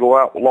she's going to go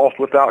out lost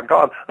without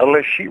God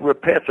unless she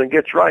repents and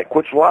gets right,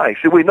 quits lying.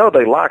 See, we know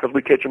they lie because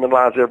we catch them in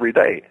lies every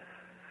day.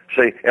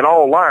 See, and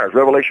all liars,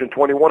 Revelation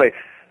 21:8,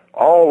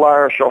 all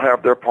liars shall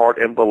have their part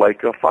in the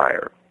lake of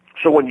fire.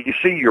 So when you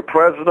see your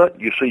president,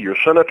 you see your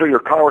senator, your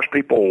Congress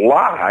people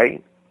lie,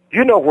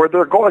 you know where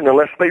they're going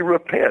unless they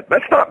repent.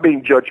 That's not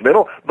being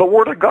judgmental. The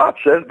Word of God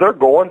says they're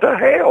going to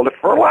hell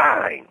for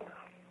lying.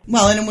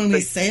 Well, and when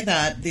we say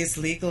that, these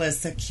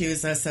legalists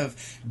accuse us of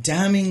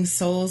damning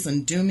souls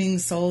and dooming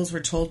souls. We're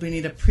told we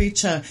need to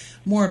preach a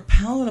more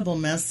palatable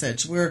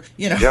message. We're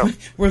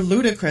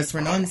ludicrous,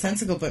 we're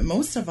nonsensical, but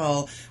most of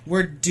all,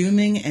 we're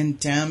dooming and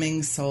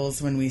damning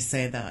souls when we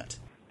say that.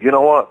 You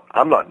know what?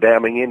 I'm not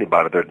damning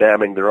anybody. They're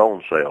damning their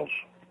own selves.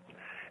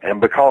 And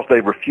because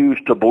they refuse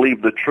to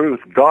believe the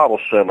truth, God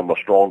will send them a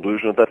strong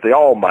delusion that they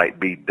all might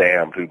be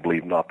damned who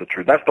believe not the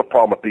truth. That's the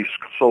problem with these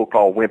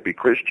so-called wimpy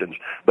Christians.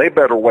 They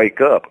better wake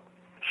up.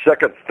 2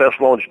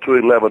 Thessalonians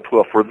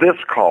 2:11-12, for this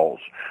cause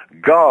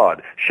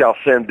God shall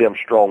send them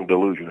strong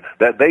delusion,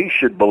 that they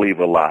should believe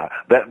a lie,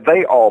 that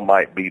they all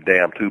might be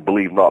damned who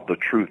believe not the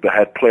truth, that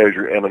had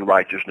pleasure in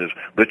unrighteousness.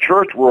 The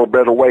church world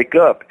better wake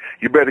up.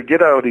 You better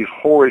get out of these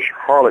whorish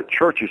harlot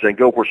churches and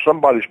go where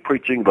somebody's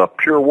preaching the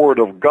pure word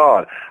of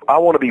God. I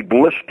want to be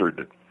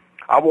blistered.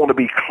 I want to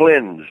be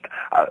cleansed.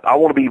 I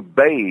want to be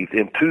bathed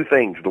in two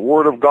things, the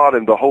word of God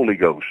and the Holy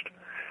Ghost.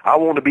 I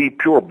want to be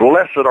pure.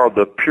 Blessed are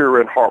the pure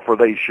in heart, for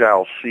they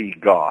shall see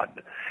God.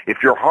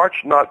 If your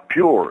heart's not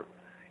pure,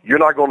 you're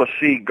not going to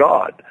see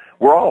God.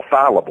 We're all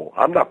fallible.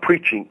 I'm not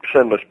preaching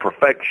sinless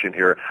perfection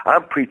here.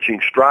 I'm preaching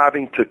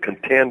striving to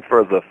contend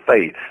for the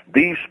faith.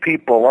 These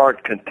people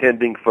aren't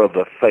contending for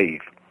the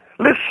faith.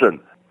 Listen,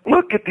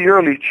 look at the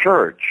early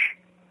church.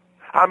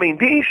 I mean,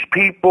 these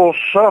people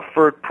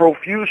suffered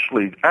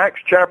profusely.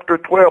 Acts chapter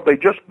 12, they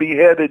just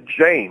beheaded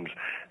James.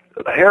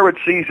 Herod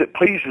sees it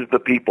pleases the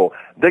people.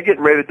 They're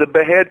getting ready to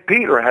behead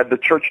Peter. Had the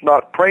church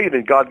not prayed,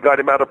 and God got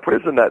him out of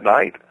prison that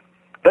night.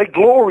 They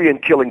glory in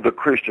killing the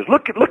Christians.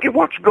 Look at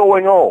what's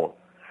going on.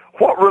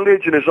 What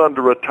religion is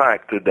under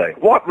attack today?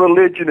 What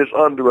religion is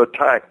under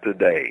attack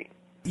today?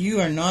 You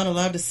are not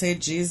allowed to say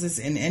Jesus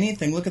in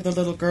anything. Look at the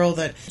little girl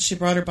that she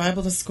brought her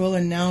Bible to school,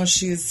 and now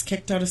she's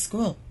kicked out of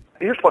school.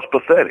 Here's what's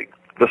pathetic.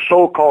 The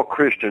so-called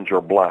Christians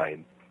are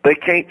blind. They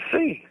can't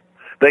see.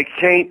 They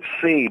can't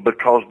see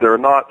because they're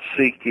not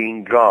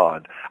seeking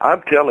God.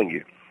 I'm telling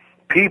you,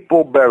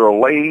 people better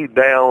lay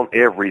down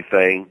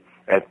everything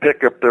and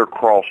pick up their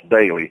cross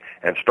daily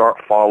and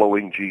start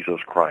following Jesus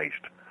Christ.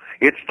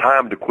 It's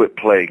time to quit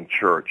playing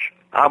church.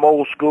 I'm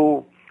old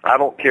school. I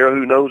don't care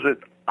who knows it.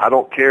 I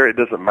don't care. It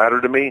doesn't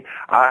matter to me.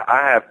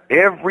 I have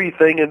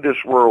everything in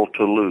this world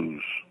to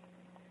lose.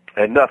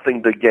 and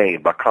nothing to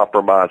gain by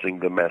compromising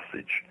the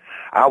message.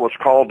 I was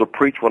called to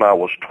preach when I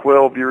was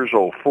 12 years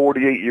old.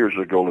 48 years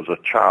ago as a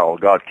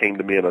child, God came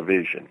to me in a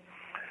vision.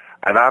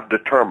 And I've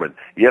determined,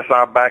 yes,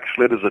 I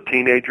backslid as a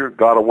teenager,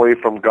 got away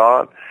from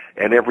God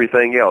and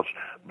everything else.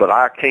 But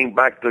I came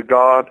back to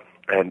God,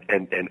 and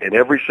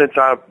ever since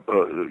I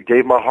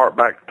gave my heart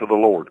back to the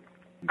Lord,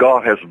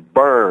 God has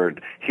burned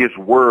His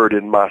word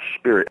in my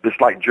spirit. It's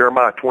like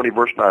Jeremiah 20,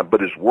 verse 9, but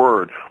His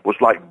word was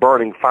like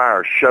burning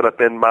fire shut up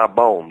in my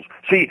bones.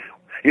 See,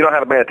 you know, I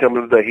had a man tell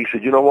me today, he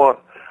said, you know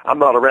what? I'm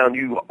not around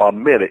you a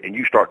minute and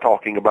you start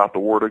talking about the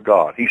Word of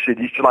God. He said,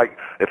 it's like,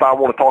 if I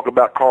want to talk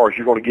about cars,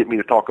 you're going to get me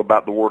to talk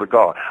about the Word of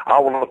God. I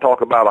want to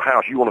talk about a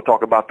house, you want to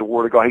talk about the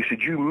Word of God. He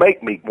said, you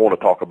make me want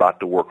to talk about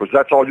the Word because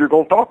that's all you're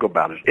going to talk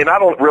about. And I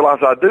don't realize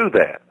I do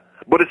that,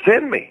 but it's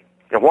in me.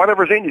 And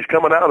whatever's in you is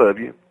coming out of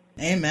you.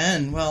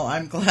 Amen. Well,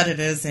 I'm glad it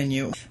is in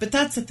you. But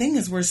that's the thing,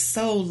 is we're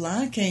so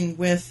lacking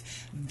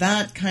with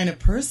that kind of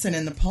person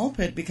in the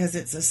pulpit because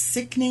it's a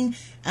sickening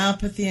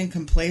apathy and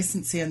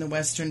complacency in the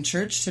Western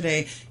church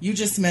today. You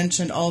just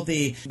mentioned all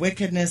the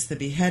wickedness, the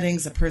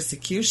beheadings, the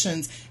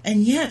persecutions,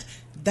 and yet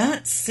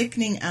that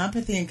sickening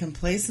apathy and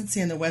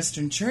complacency in the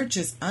Western church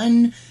is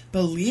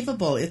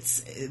unbelievable.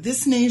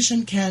 This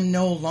nation can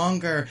no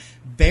longer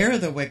bear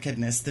the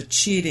wickedness, the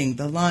cheating,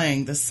 the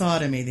lying, the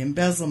sodomy, the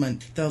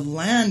embezzlement. The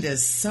land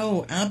is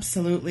so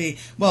absolutely,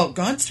 well,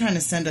 God's trying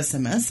to send us a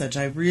message.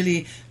 I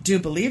really do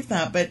believe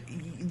that, but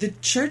the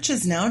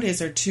churches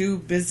nowadays are too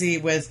busy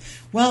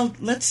with, well,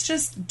 let's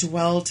just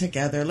dwell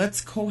together.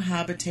 Let's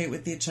cohabitate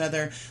with each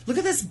other. Look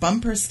at this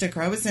bumper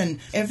sticker. I was in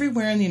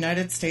everywhere in the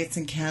United States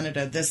and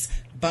Canada. This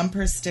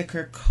bumper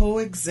sticker,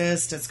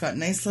 coexist. It's got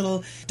nice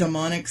little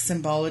demonic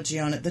symbology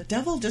on it. The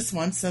devil just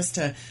wants us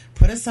to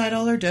put aside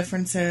all our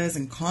differences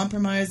and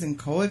compromise and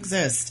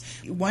coexist.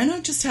 Why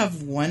not just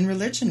have one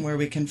religion where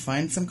we can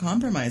find some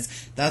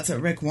compromise? That's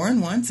what Rick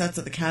Warren wants. That's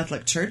what the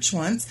Catholic Church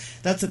wants.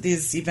 That's what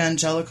these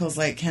evangelicals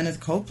like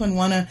Kenneth Copeland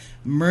want to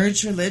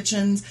merge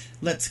religions.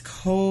 Let's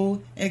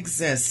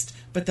coexist.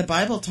 But the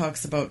Bible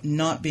talks about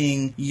not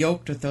being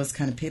yoked with those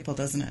kind of people,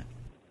 doesn't it?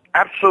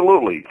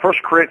 Absolutely. 1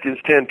 Corinthians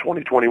 10,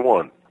 20,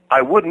 21.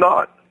 I would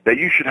not that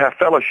you should have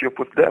fellowship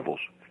with devils.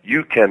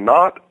 You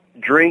cannot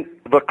drink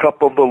the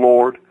cup of the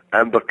Lord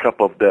and the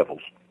cup of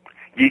devils.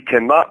 Ye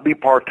cannot be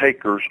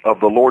partakers of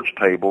the Lord's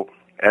table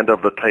and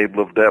of the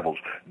table of devils.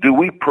 Do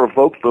we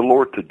provoke the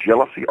Lord to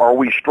jealousy? Are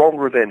we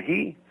stronger than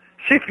He?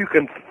 See if you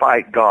can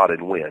fight God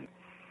and win.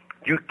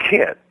 You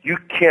can't. You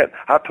can't.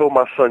 I told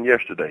my son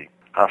yesterday,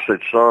 I said,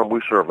 son,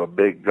 we serve a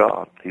big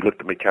God. He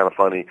looked at me kind of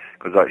funny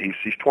because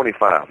he's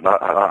 25. And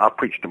I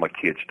preach to my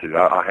kids, too.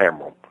 I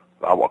hammer them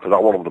because I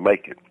want them to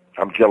make it.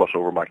 I'm jealous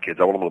over my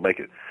kids. I want them to make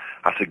it.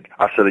 I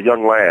said, a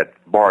young lad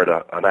borrowed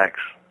an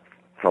axe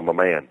from a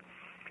man.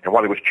 And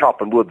while he was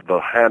chopping wood, the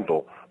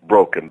handle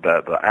broke and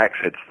the axe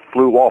head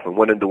flew off and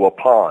went into a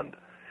pond.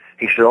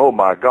 He said, oh,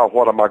 my God,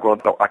 what am I going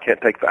to do? I can't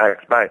take the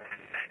axe back.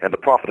 And the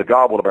prophet of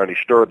God went over and he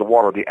stirred the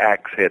water. The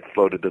axe head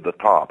floated to the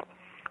top.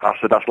 I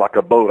said, that's like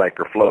a boat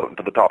anchor floating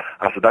to the top.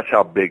 I said, that's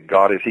how big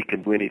God is. He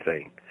can do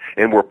anything.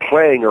 And we're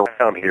playing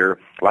around here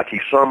like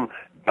he's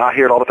I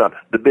hear it all the time,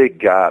 the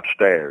big guy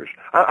upstairs.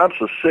 I'm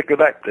so sick of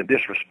that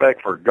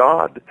disrespect for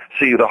God.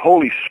 See, the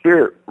Holy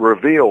Spirit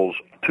reveals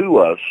to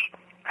us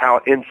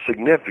how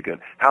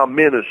insignificant, how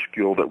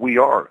minuscule that we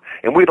are.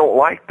 And we don't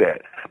like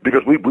that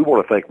because we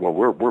want to think, well,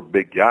 we're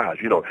big guys.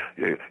 You know,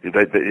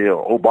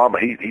 Obama,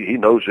 he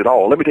knows it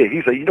all. Let me tell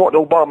you, you know what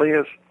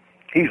Obama is?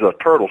 He's a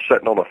turtle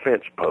sitting on a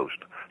fence post.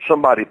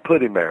 Somebody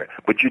put him there,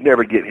 but you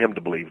never get him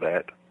to believe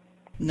that.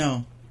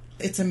 No.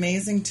 It's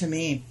amazing to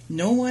me.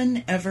 No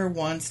one ever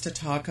wants to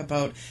talk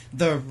about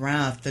the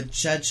wrath, the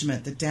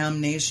judgment, the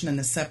damnation, and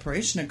the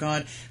separation of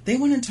God. They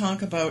want to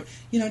talk about,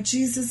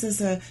 Jesus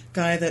is a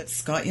guy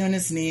that's got you on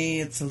his knee.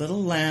 It's a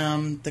little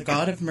lamb, the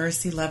God of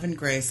mercy, love, and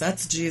grace.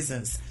 That's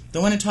Jesus.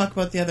 Don't want to talk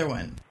about the other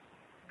one.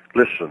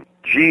 Listen,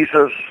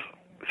 Jesus,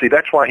 see,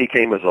 that's why he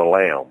came as a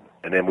lamb.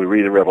 And then we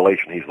read in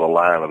Revelation, he's the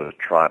Lion of the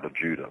tribe of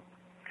Judah.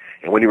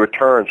 And when he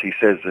returns, he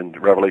says in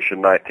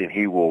Revelation 19,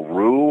 he will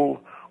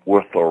rule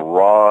with a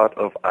rod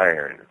of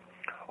iron.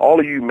 All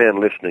of you men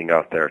listening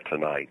out there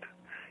tonight,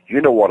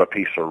 you know what a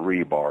piece of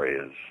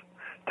rebar is.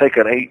 Take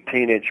an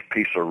 18-inch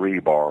piece of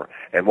rebar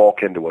and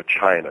walk into a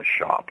china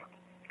shop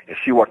and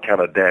see what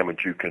kind of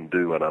damage you can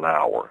do in an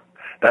hour.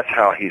 That's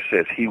how he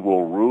says he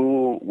will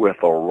rule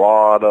with a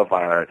rod of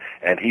iron,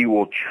 and he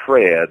will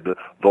tread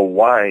the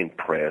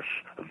winepress,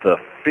 the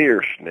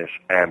fierceness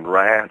and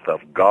wrath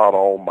of God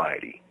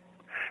Almighty.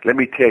 Let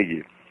me tell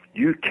you,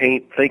 you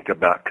can't think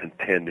about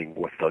contending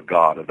with a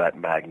God of that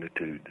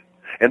magnitude.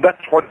 And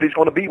that's what he's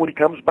going to be when he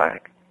comes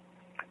back.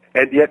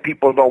 And yet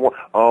people don't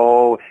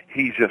want,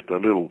 he's just a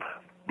little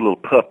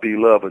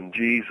puppy-loving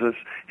Jesus.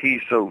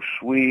 He's so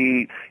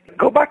sweet.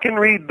 Go back and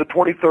read the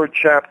 23rd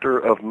chapter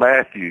of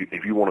Matthew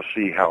if you want to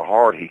see how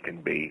hard he can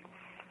be.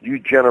 You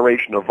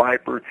generation of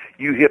viper,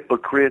 you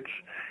hypocrites,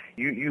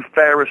 you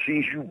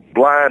Pharisees, you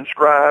blind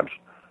scribes.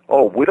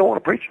 Oh, we don't want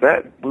to preach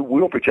that. We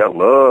don't preach out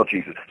love,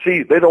 Jesus.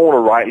 See, they don't want to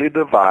rightly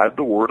divide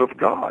the Word of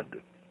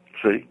God.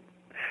 See?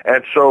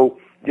 And so,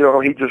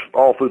 he just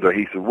all through there,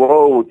 he said,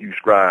 "Woe, you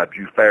scribes,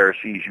 you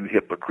Pharisees, you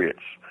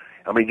hypocrites."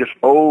 I mean, just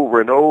over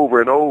and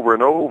over and over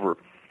and over.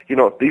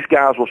 These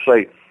guys will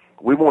say,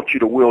 "We want you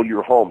to will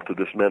your home to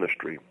this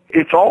ministry."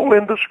 It's all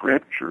in the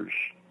Scriptures.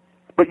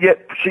 But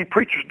yet, see,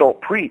 preachers don't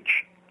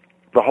preach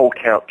the whole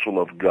counsel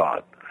of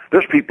God.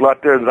 There's people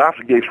out there that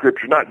I gave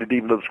Scripture not that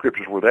even though the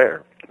Scriptures were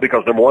there.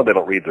 Because, number one, they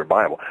don't read their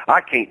Bible. I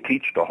can't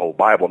teach the whole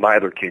Bible,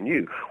 neither can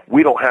you.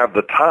 We don't have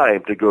the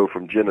time to go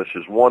from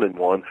Genesis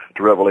 1:1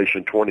 to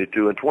Revelation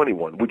 22 and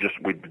 21. We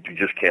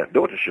just can't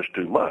do it. It's just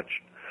too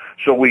much.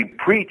 So we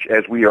preach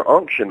as we are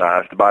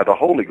unctionized by the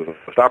Holy Ghost.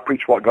 I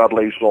preach what God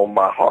lays on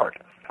my heart.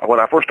 When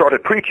I first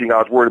started preaching, I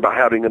was worried about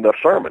having enough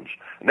sermons.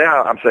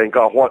 Now I'm saying,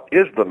 God, what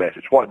is the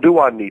message? What do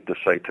I need to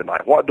say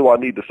tonight? What do I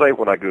need to say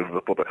when I go to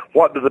the pulpit?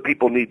 What do the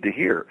people need to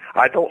hear?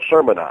 I don't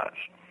sermonize.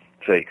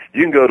 See,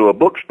 you can go to a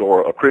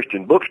bookstore, a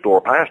Christian bookstore,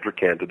 a pastor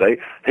can today.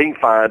 He can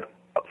find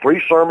 3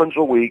 sermons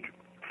a week,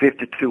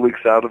 52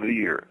 weeks out of the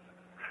year.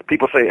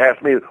 People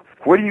ask me,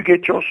 where do you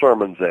get your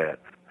sermons at?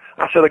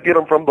 I said, I get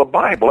them from the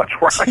Bible. That's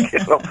where I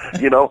get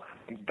them.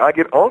 I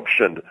get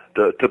unctioned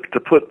to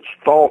put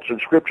thoughts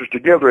and scriptures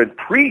together and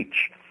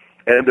preach.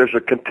 And there's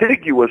a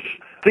contiguous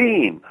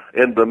theme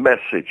in the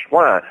message.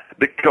 Why?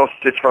 Because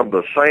it's from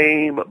the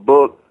same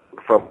book,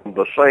 from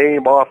the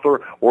same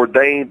author,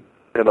 ordained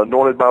and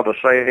anointed by the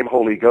same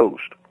Holy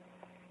Ghost.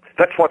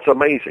 That's what's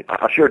amazing.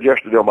 I shared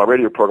yesterday on my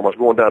radio program, I was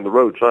going down the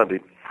road Sunday.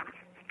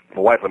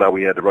 My wife and I,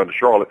 we had to run to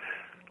Charlotte.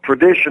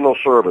 Traditional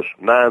service,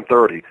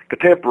 9:30.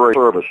 Contemporary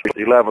service,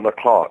 11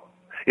 o'clock.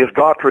 Is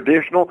God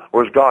traditional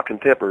or is God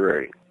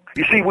contemporary?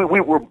 You see,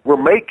 we're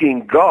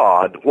making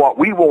God what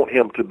we want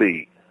him to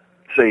be.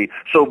 See,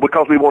 so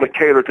because we want to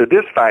cater to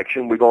this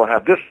faction, we're going to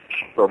have this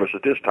service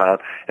at this time,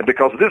 and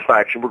because of this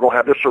faction, we're going to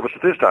have this service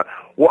at this time.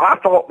 Well, I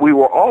thought we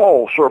were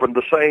all serving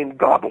the same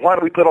God, but why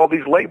do we put all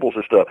these labels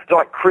and stuff? It's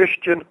like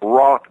Christian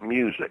rock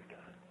music.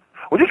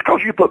 Well, just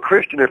because you put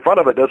Christian in front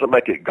of it doesn't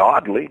make it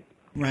godly.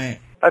 Right.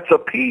 That's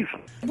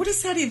appeasement. What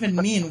does that even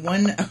mean?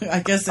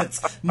 I guess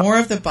it's more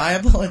of the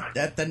Bible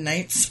at the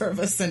night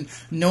service and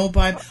no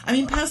Bible. I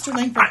mean, Pastor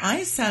Lankford,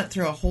 I sat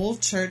through a whole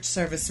church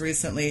service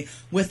recently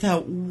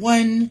without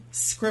one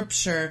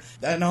scripture,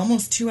 an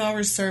almost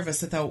 2-hour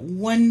service without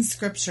one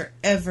scripture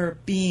ever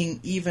being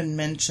even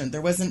mentioned.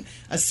 There wasn't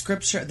a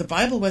scripture. The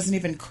Bible wasn't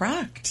even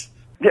cracked.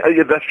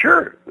 Yeah, that's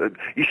sure.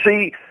 You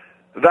see,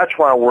 that's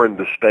why we're in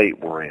the state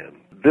we're in.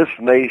 This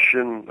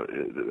nation,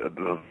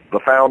 the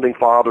founding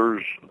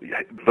fathers,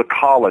 the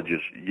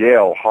colleges,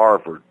 Yale,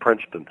 Harvard,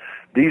 Princeton,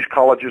 these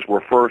colleges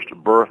were first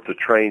birthed to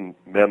train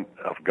men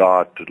of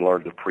God to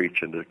learn to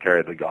preach and to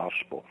carry the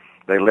gospel.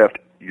 They left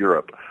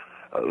Europe.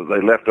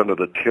 They left under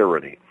the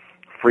tyranny,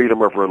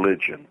 freedom of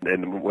religion.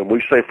 And when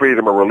we say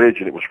freedom of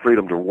religion, it was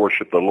freedom to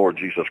worship the Lord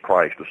Jesus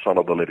Christ, the Son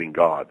of the living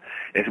God.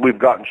 And we've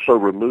gotten so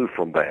removed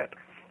from that.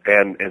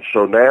 And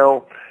so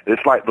now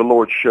it's like the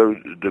Lord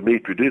showed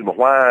Dimitri Dudman.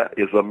 Why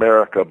is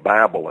America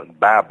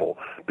Babel?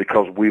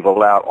 Because we've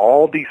allowed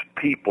all these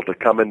people to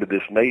come into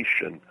this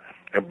nation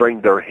and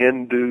bring their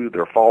Hindu,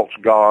 their false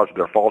gods,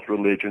 their false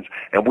religions,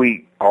 and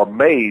we are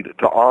made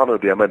to honor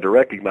them and to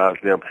recognize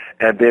them,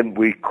 and then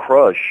we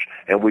crush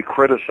and we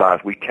criticize,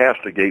 we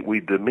castigate,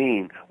 we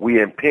demean,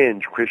 we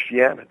impinge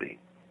Christianity.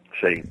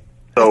 See?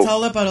 So, it's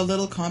all about a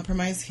little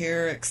compromise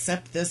here,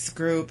 accept this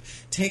group,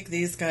 take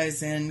these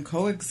guys in,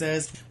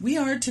 coexist. We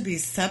are to be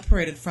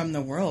separated from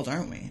the world,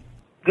 aren't we?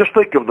 Just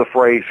think of the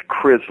phrase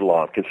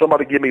Chrislam. Can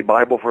somebody give me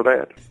Bible for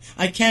that?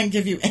 I can't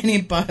give you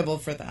any Bible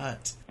for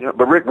that. Yeah,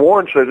 but Rick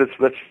Warren says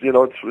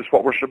it's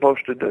what we're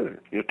supposed to do.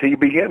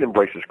 TBN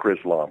embraces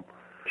Chrislam.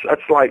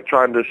 That's like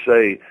trying to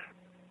say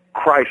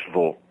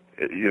Christville,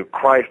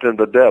 Christ and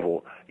the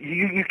devil.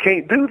 You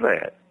can't do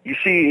that. You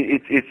see,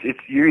 it's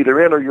you're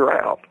either in or you're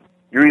out.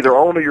 You're either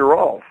on or you're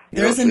off.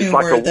 There's a new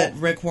word that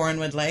Rick Warren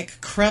would like.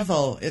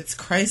 Crevel. It's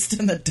Christ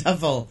and the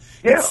devil.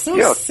 It's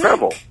so sick.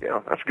 Crevel. Yeah,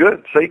 that's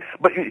good. See,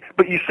 but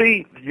you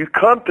see, you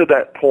come to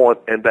that point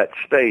and that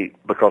state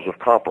because of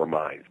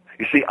compromise.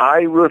 You see, I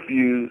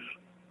refuse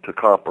to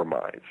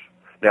compromise.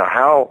 Now,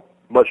 how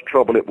much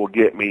trouble it will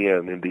get me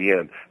in the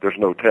end, there's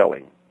no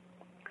telling.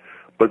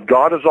 But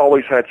God has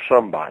always had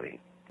somebody.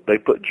 They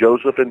put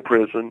Joseph in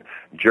prison.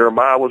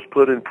 Jeremiah was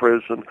put in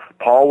prison.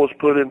 Paul was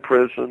put in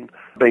prison.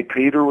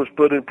 Peter was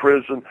put in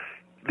prison.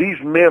 These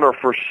men are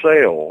for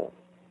sale.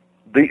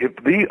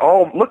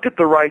 Look at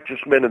the righteous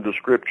men in the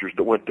Scriptures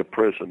that went to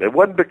prison. It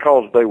wasn't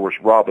because they were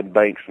robbing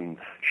banks and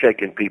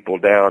shaking people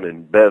down and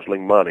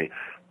embezzling money.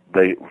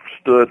 They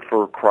stood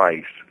for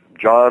Christ.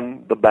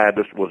 John the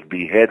Baptist was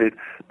beheaded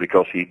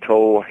because he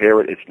told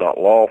Herod, it's not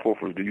lawful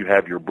for you to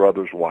have your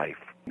brother's wife.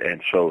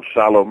 And so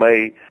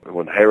Salome,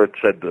 when Herod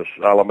said to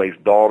Salome's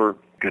daughter,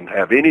 can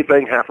have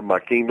anything half of my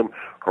kingdom,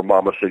 her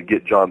mama said,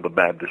 get John the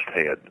Baptist's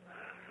head.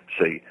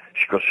 See,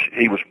 because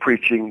he was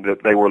preaching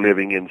that they were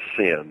living in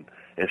sin,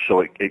 and so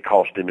it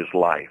cost him his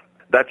life.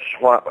 That's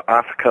what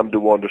I've come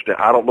to understand.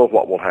 I don't know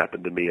what will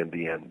happen to me in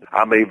the end.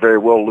 I may very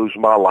well lose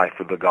my life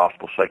for the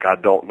gospel's sake. I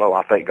don't know.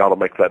 I think God will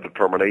make that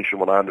determination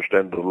when I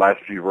understand the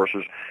last few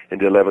verses in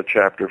the 11th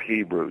chapter of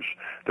Hebrews.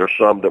 There's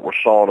some that were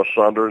sawn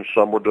asunder and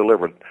some were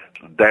delivered.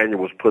 Daniel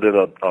was put in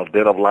a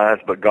den of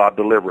lions, but God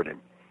delivered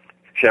him.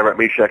 Shadrach,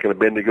 Meshach, and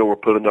Abednego were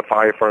put in the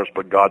fire furnace,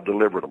 but God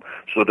delivered them.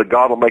 So that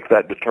God will make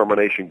that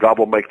determination. God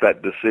will make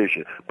that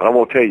decision. But I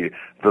want to tell you,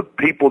 the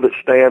people that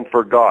stand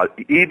for God,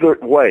 either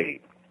way,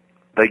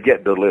 they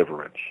get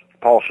deliverance.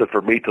 Paul said,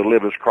 for me to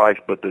live is Christ,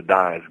 but to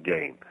die is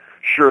gain.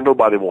 Sure,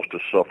 nobody wants to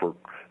suffer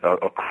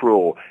a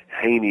cruel,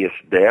 heinous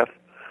death.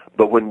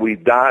 But when we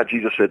die,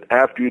 Jesus said,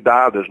 after you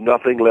die, there's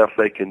nothing left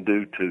they can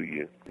do to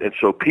you. And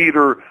so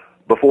Peter,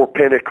 before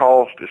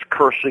Pentecost, is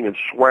cursing and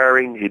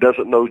swearing. He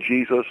doesn't know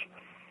Jesus.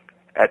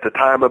 At the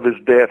time of his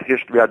death,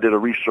 history, I did a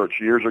research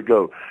years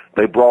ago,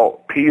 they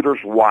brought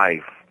Peter's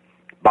wife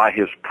by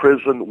his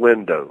prison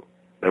window.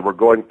 They were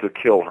going to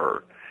kill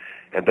her.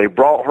 And they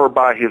brought her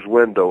by his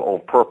window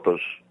on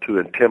purpose to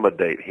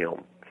intimidate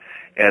him.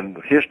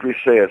 And history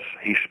says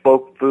he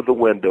spoke through the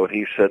window and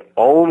he said,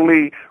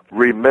 only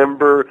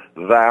remember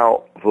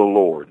thou the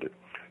Lord.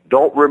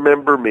 Don't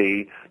remember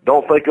me.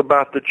 Don't think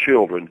about the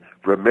children.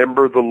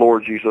 Remember the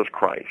Lord Jesus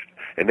Christ.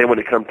 And then when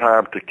it come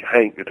time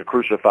to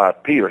crucify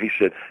Peter, he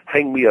said,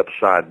 hang me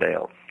upside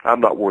down.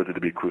 I'm not worthy to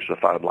be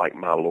crucified like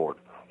my Lord.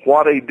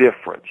 What a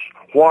difference.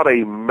 What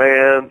a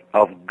man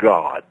of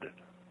God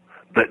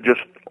that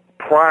just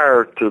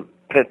prior to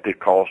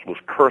Pentecost was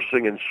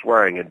cursing and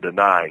swearing and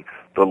denying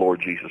the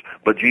Lord Jesus.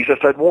 But Jesus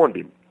had warned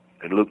him.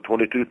 In Luke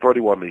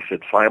 22:31, he said,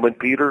 Simon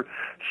Peter,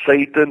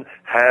 Satan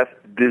hath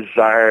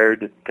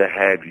desired to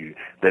have you,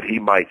 that he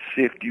might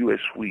sift you as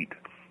wheat.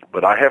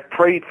 But I have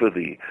prayed for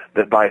thee,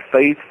 that thy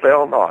faith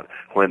fail not.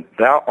 When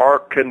thou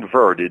art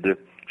converted,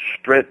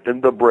 strengthen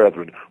the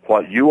brethren.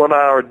 What you and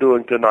I are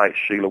doing tonight,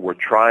 Sheila, we're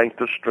trying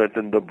to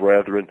strengthen the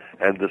brethren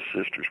and the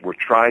sisters. We're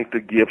trying to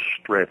give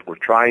strength. We're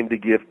trying to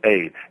give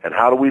aid. And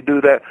how do we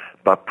do that?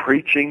 By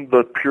preaching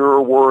the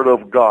pure word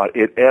of God.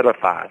 It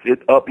edifies.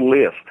 It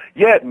uplifts.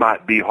 Yeah, it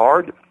might be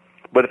hard.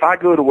 But if I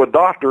go to a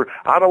doctor,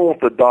 I don't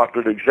want the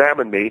doctor to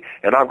examine me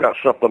and I've got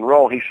something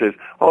wrong. He says,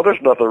 oh,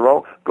 there's nothing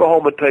wrong. Go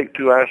home and take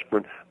 2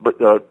 aspirin, but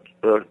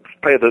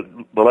pay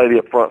the lady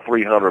up front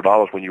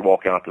 $300 when you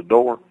walk out the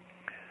door.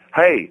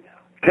 Hey,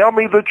 tell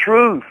me the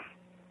truth.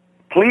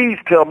 Please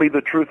tell me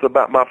the truth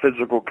about my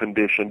physical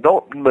condition.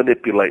 Don't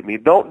manipulate me.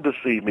 Don't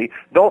deceive me.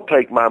 Don't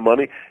take my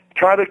money.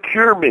 Try to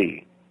cure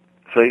me.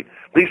 See,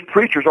 these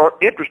preachers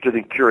aren't interested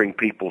in curing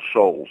people's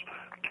souls.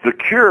 The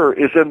cure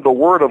is in the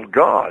Word of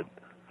God.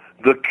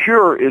 The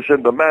cure is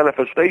in the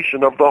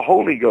manifestation of the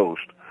Holy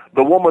Ghost.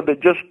 The woman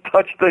that just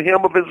touched the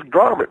hem of his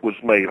garment was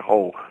made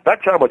whole.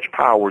 That's how much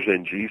power is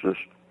in Jesus.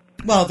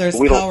 Well, there's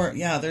power.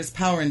 Yeah, there's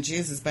power in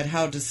Jesus, but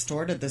how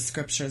distorted the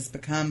scriptures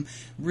become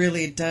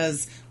really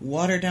does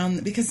water down.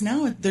 Because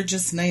now they're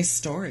just nice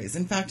stories.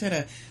 In fact, I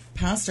had a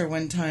pastor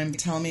one time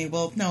tell me,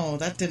 well, no,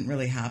 that didn't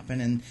really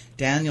happen, and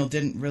Daniel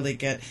didn't really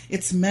get.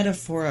 It's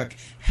metaphoric.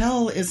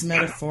 Hell is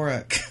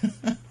metaphoric.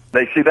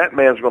 They see that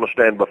man's going to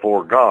stand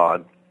before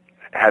God,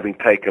 having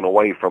taken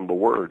away from the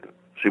Word.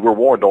 See, we're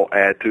warned, don't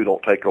add to,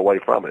 don't take away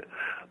from it.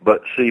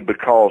 But see,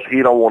 because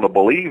he don't want to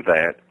believe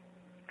that,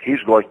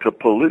 he's going to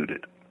pollute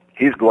it.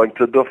 He's going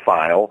to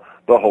defile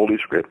the Holy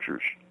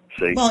Scriptures.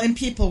 See? Well, and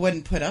people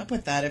wouldn't put up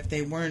with that if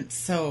they weren't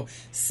so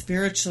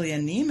spiritually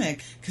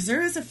anemic, because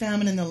there is a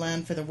famine in the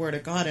land for the Word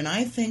of God. And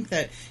I think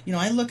that,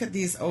 I look at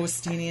these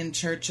Augustinian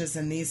churches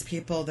and these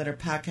people that are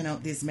packing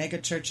out these mega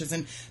churches.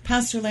 And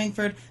Pastor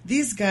Lankford,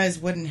 these guys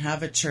wouldn't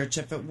have a church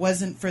if it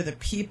wasn't for the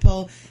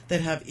people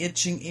that have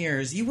itching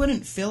ears. You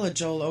wouldn't fill a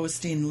Joel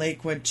Osteen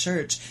Lakewood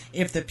church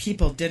if the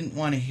people didn't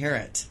want to hear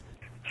it.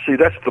 See,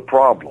 that's the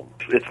problem.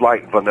 It's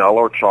like vanilla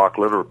or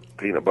chocolate or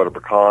peanut butter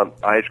pecan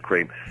ice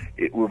cream.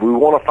 We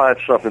want to find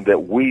something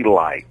that we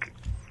like.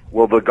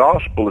 Well, the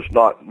gospel is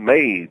not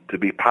made to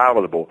be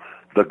palatable.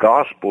 The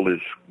gospel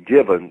is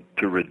given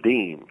to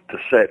redeem, to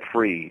set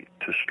free,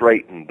 to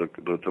straighten,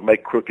 to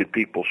make crooked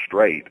people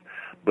straight.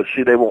 But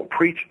see, they won't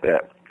preach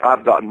that.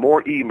 I've gotten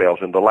more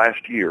emails in the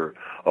last year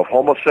of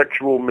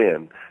homosexual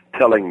men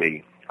telling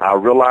me, I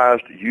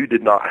realized you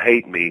did not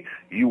hate me.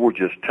 You were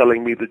just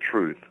telling me the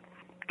truth.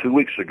 2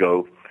 weeks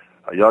ago,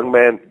 a young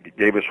man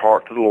gave his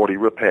heart to the Lord. He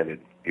repented.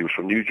 He was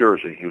from New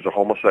Jersey. He was a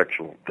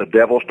homosexual. The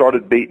devil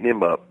started beating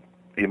him up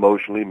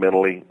emotionally,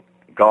 mentally.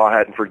 God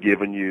hadn't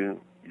forgiven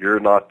you. You're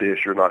not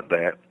this. You're not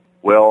that.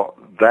 Well,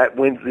 that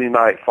Wednesday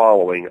night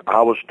following,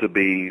 I was to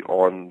be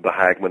on the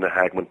Hagman and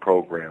Hagman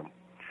program.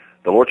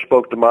 The Lord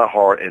spoke to my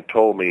heart and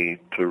told me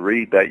to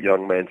read that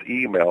young man's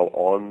email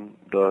on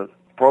the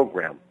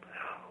program.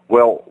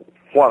 Well,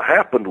 what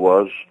happened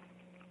was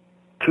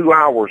 2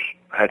 hours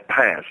had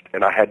passed,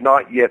 and I had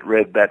not yet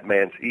read that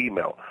man's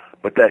email.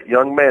 But that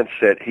young man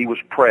said he was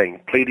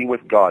praying, pleading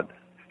with God,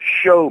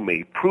 show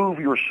me, prove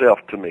yourself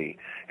to me.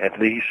 And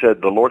he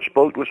said, the Lord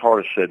spoke to his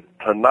heart and said,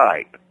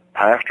 tonight,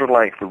 Pastor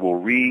Lankford will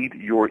read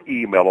your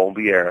email on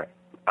the air.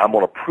 I'm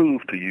going to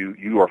prove to you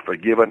you are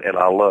forgiven and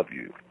I love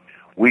you.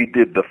 We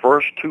did the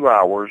first 2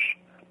 hours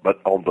But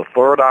on the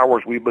third hour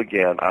as we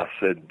began, I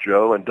said,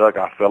 Joe and Doug,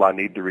 I feel I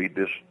need to read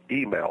this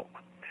email.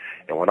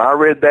 And when I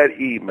read that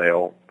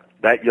email,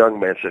 that young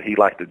man said he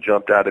liked to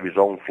jump out of his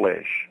own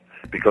flesh,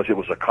 because it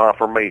was a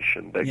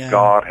confirmation that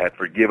God had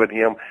forgiven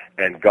him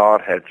and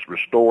God had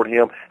restored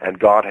him and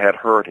God had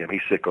heard him. He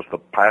said, because the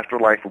Pastor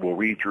Lankford will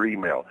read your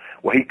email.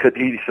 Well, he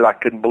said, I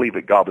couldn't believe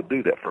it. God would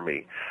do that for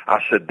me. I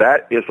said,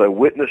 that is a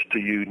witness to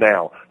you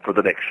now for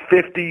the next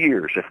 50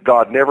 years. If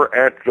God never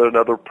answered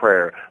another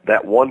prayer,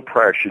 that one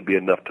prayer should be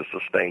enough to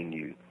sustain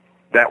you.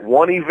 That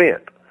one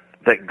event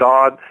that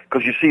God,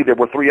 because you see, there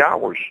were 3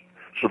 hours.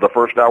 So the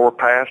first hour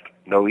passed,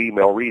 no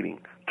email reading.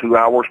 2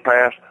 hours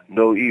passed,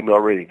 no email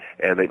reading.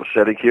 And they were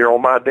sitting here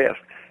on my desk.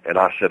 And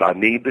I said, I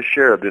need to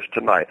share this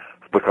tonight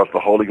because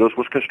the Holy Ghost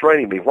was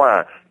constraining me.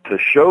 Why? To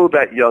show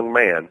that young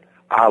man,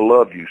 I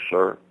love you,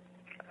 sir.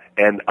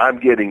 And I'm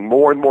getting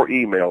more and more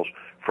emails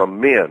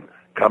from men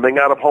coming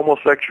out of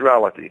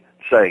homosexuality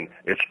saying,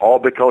 it's all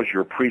because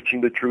you're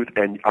preaching the truth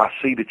and I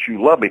see that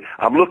you love me.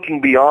 I'm looking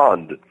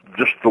beyond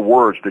just the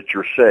words that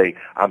you're saying.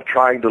 I'm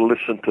trying to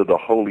listen to the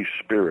Holy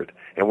Spirit.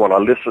 And when I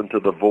listen to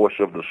the voice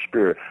of the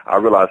Spirit, I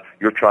realize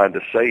you're trying to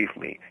save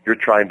me. You're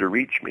trying to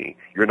reach me.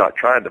 You're not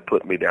trying to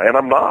put me down. And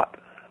I'm not.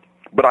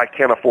 But I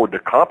can't afford to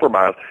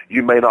compromise.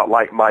 You may not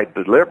like my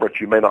deliverance.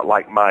 You may not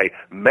like my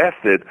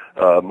method,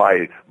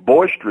 my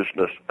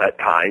boisterousness at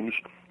times.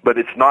 But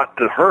it's not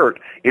to hurt.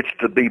 It's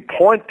to be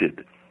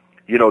pointed.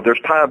 You know,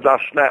 there's times I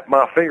snap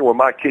my finger when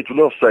my kids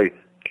will say,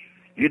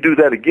 you do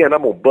that again,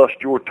 I'm going to bust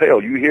your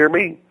tail. You hear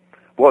me?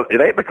 Well,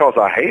 it ain't because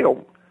I hate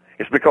them.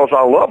 It's because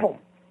I love them.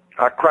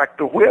 I crack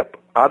the whip.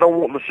 I don't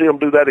want to see them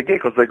do that again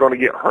because they're going to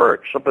get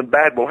hurt. Something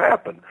bad will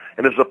happen.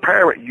 And as a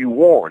parent, you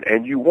warn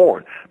and you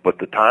warn. But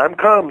the time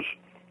comes,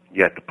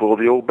 you have to pull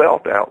the old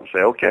belt out and say,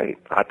 okay,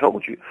 I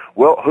told you.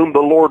 Well, whom the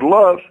Lord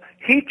loves,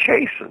 he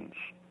chastens.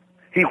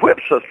 He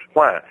whips us.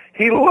 Why?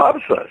 He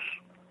loves us.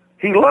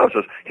 He loves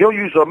us. He'll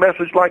use a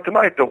message like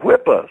tonight to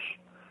whip us.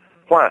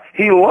 Why?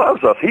 He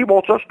loves us. He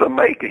wants us to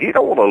make it. He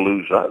don't want to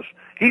lose us.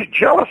 He's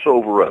jealous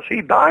over us.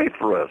 He died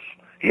for us.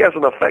 He has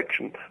an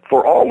affection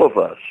for all of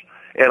us.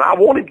 And I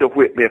want him to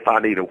whip me if I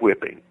need a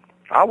whipping.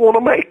 I want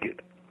to make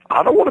it.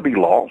 I don't want to be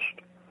lost.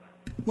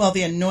 Well,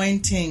 the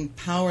anointing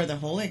power of the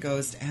Holy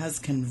Ghost has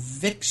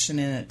conviction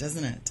in it,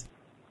 doesn't it?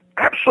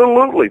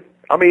 Absolutely.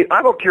 I mean,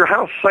 I don't care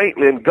how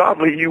saintly and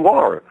godly you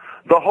are.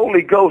 The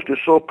Holy Ghost is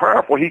so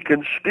powerful, he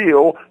can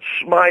still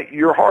smite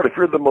your heart. If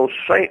you're the most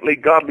saintly,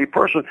 godly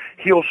person,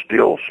 he'll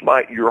still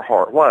smite your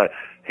heart. Why?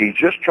 He's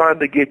just trying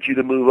to get you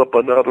to move up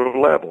another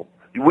level.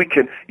 We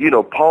can, you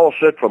know, Paul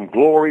said from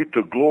glory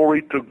to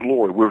glory to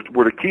glory.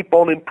 We're to keep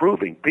on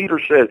improving. Peter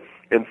said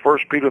in 1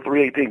 Peter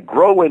 3:18,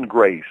 grow in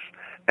grace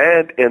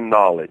and in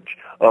knowledge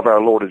of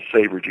our Lord and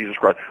Savior Jesus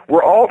Christ.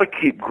 We're all to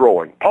keep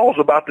growing. Paul's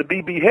about to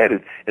be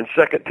beheaded in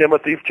 2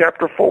 Timothy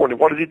chapter 4. And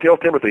what does he tell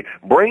Timothy?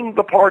 Bring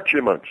the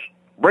parchments.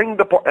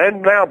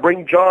 And now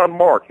bring John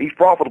Mark. He's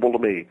profitable to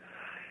me.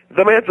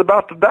 The man's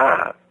about to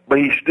die. But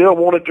he still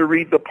wanted to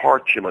read the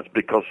parchments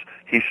because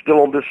he's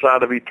still on this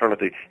side of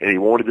eternity, and he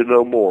wanted to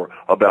know more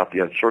about the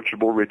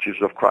unsearchable riches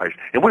of Christ.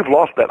 And we've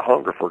lost that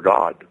hunger for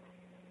God.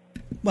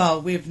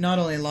 Well, we've not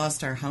only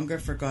lost our hunger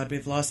for God,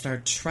 we've lost our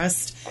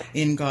trust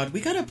in God.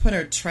 We got to put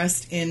our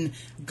trust in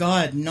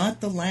God,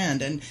 not the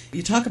land. And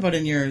you talk about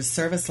in your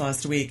service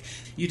last week,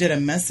 you did a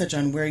message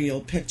on where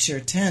you'll pitch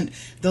your tent.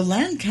 The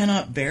land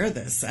cannot bear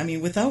this. I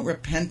mean, without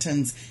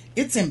repentance,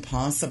 it's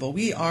impossible.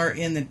 We are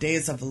in the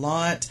days of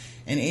Lot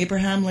and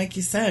Abraham, like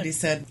you said. He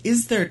said,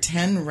 is there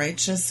 10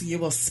 righteous you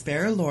will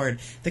spare, Lord?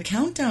 The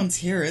countdown's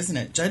here, isn't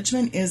it?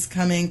 Judgment is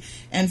coming.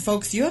 And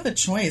folks, you have a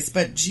choice,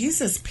 but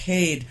Jesus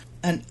paid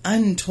an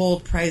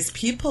untold price.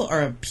 People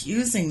are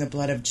abusing the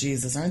blood of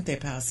Jesus, aren't they,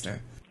 Pastor?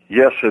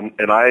 Yes, and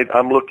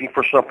I'm looking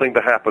for something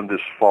to happen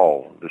this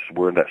fall.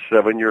 We're in that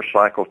 7-year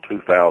cycle,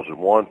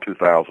 2001,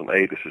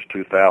 2008. This is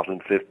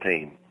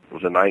 2015. It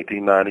was in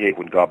 1998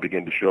 when God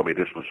began to show me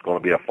this was going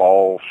to be a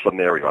fall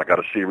scenario. I got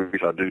a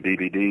series. I do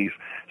DVDs,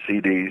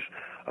 CDs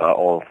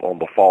on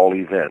the fall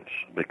events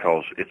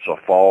because it's a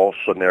fall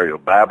scenario.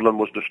 Babylon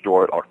was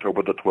destroyed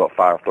October the 12th,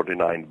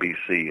 539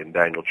 BC in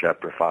Daniel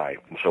chapter 5.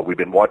 And so we've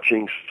been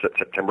watching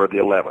September the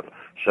 11th,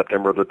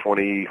 September the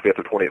 25th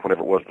or 28th,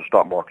 whenever it was the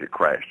stock market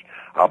crashed.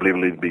 I believe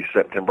it'll be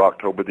September,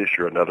 October this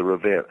year, another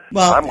event.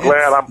 Well, I'm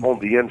glad I'm on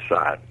the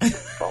inside.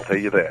 I'll tell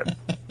you that.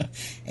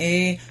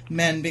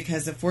 Amen.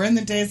 Because if we're in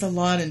the days of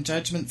Lot and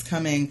judgment's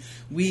coming,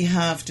 we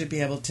have to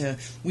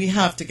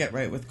get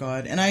right with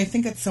God. And I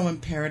think it's so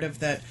imperative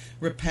that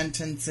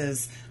repentance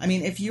is, I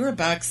mean, if you are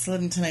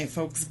backslidden tonight,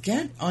 folks,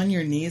 get on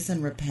your knees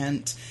and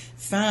repent,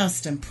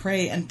 fast and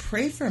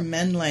pray for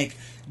men like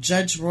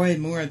Judge Roy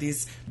Moore.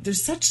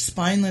 There's such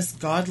spineless,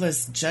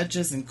 godless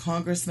judges and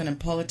congressmen and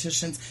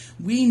politicians.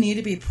 We need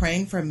to be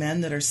praying for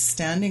men that are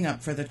standing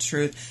up for the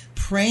truth,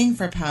 praying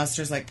for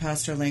pastors like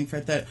Pastor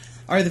Lankford that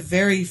are the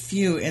very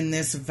few in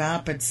this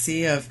vapid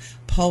sea of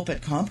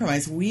pulpit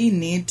compromise. We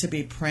need to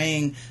be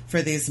praying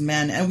for these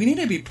men, and we need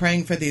to be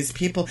praying for these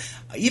people.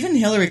 Even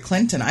Hillary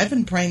Clinton. I've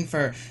been praying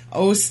for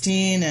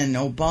Osteen and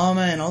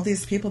Obama and all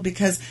these people,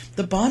 because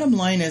the bottom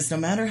line is, no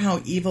matter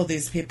how evil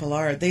these people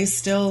are, they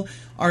still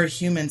are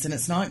humans, and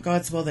it's not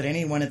God's will that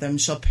any one of them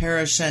shall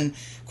perish. And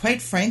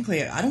quite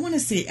frankly, I don't want to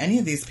see any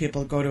of these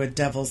people go to a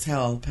devil's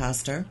hell,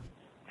 Pastor.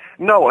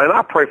 No, and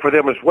I pray for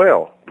them as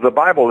well. The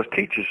Bible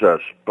teaches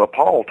us, but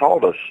Paul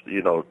taught us,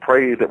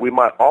 pray that we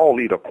might all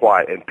lead a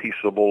quiet and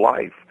peaceable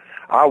life.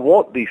 I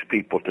want these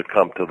people to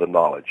come to the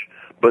knowledge,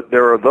 but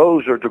there are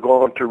those that are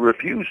going to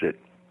refuse it.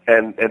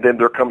 And then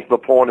there comes the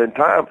point in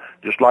time,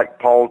 just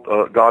like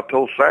God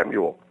told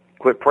Samuel,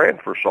 quit praying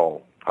for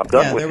Saul. I'm done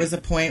with you. Yeah, there was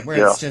a point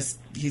where it's just,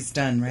 he's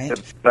done,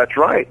 right? That's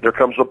right. There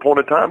comes a point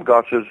in time,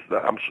 God says,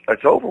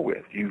 it's over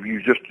with.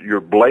 You're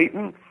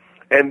blatant.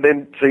 And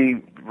then,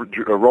 see,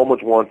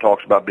 Romans 1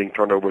 talks about being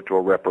turned over to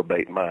a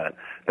reprobate mind.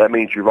 That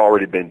means you've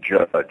already been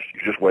judged.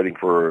 You're just waiting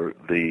for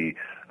the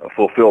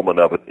fulfillment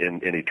of it in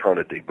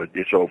eternity. But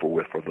it's over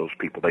with for those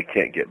people. They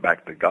can't get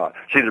back to God.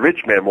 See, the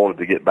rich man wanted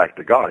to get back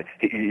to God.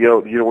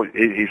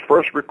 His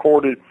first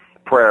recorded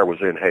prayer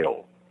was in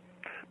hell,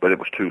 but it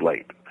was too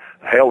late.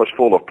 Hell is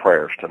full of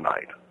prayers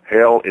tonight.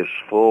 Hell is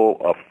full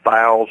of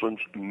thousands,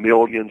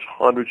 millions,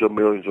 hundreds of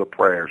millions of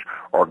prayers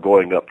are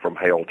going up from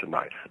hell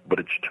tonight, but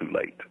it's too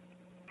late.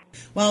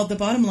 Well, the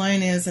bottom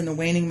line is, in the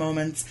waning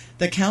moments,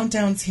 the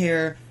countdown's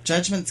here,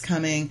 judgment's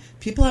coming,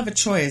 people have a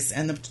choice,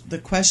 and the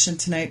question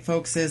tonight,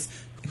 folks, is,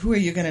 who are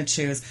you going to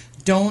choose?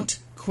 Don't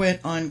quit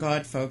on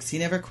God, folks. He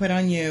never quit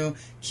on you.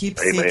 Keep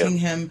seeking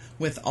Him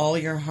with all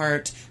your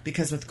heart,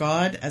 because with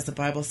God, as the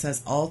Bible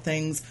says, all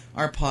things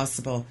are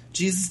possible.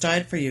 Jesus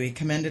died for you. He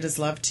commended His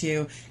love to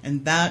you,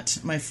 and that,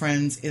 my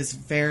friends, is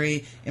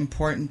very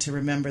important to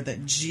remember,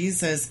 that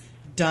Jesus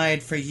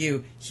died for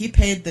you. He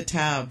paid the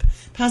tab.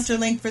 Pastor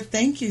Lankford,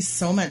 thank you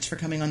so much for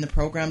coming on the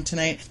program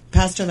tonight.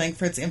 Pastor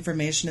Lankford's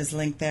information is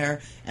linked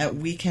there at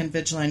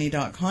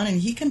weekendvigilante.com,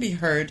 and he can be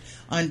heard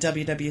on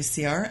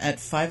WWCR at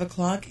 5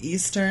 o'clock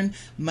Eastern,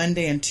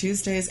 Monday and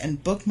Tuesdays,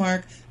 and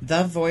bookmark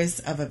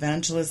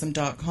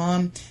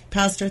thevoiceofevangelism.com.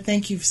 Pastor,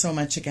 thank you so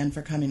much again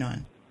for coming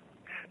on.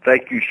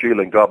 Thank you,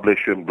 Sheila, and God bless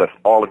you and bless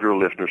all of your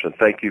listeners, and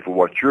thank you for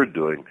what you're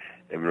doing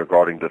in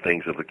regarding the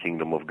things of the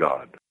kingdom of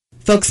God.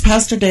 Folks,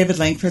 Pastor David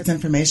Lankford's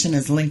information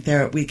is linked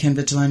there at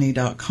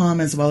weekendvigilante.com,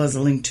 as well as a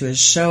link to his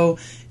show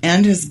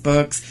and his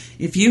books.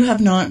 If you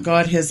have not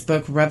got his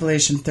book,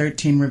 Revelation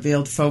 13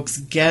 Revealed, folks,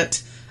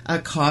 get a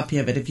copy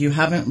of it. If you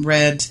haven't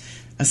read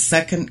A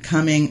Second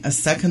Coming, A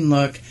Second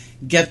Look,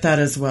 get that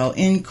as well.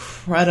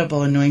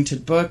 Incredible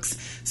anointed books.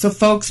 So,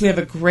 folks, we have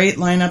a great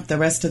lineup the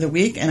rest of the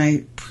week, and I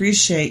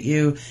appreciate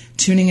you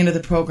tuning into the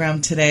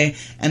program today.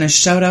 And a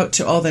shout out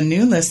to all the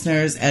new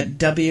listeners at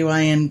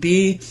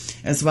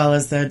WINB, as well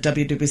as the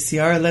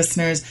WWCR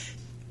listeners.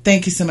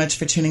 Thank you so much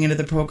for tuning into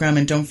the program,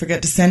 and don't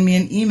forget to send me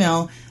an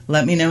email.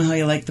 Let me know how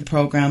you like the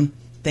program.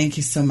 Thank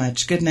you so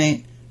much. Good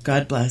night.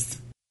 God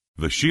bless.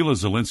 The Sheila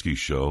Zielinski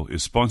Show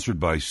is sponsored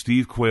by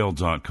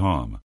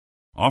SteveQuayle.com,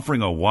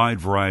 offering a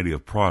wide variety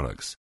of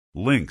products,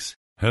 links,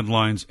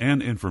 headlines,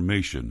 and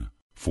information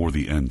for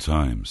the end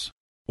times.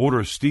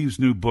 Order Steve's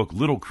new book,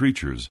 Little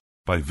Creatures,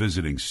 by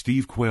visiting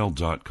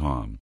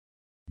SteveQuayle.com.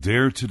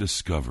 Dare to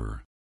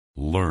discover,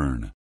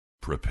 learn,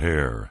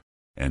 prepare,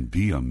 and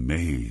be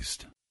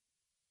amazed.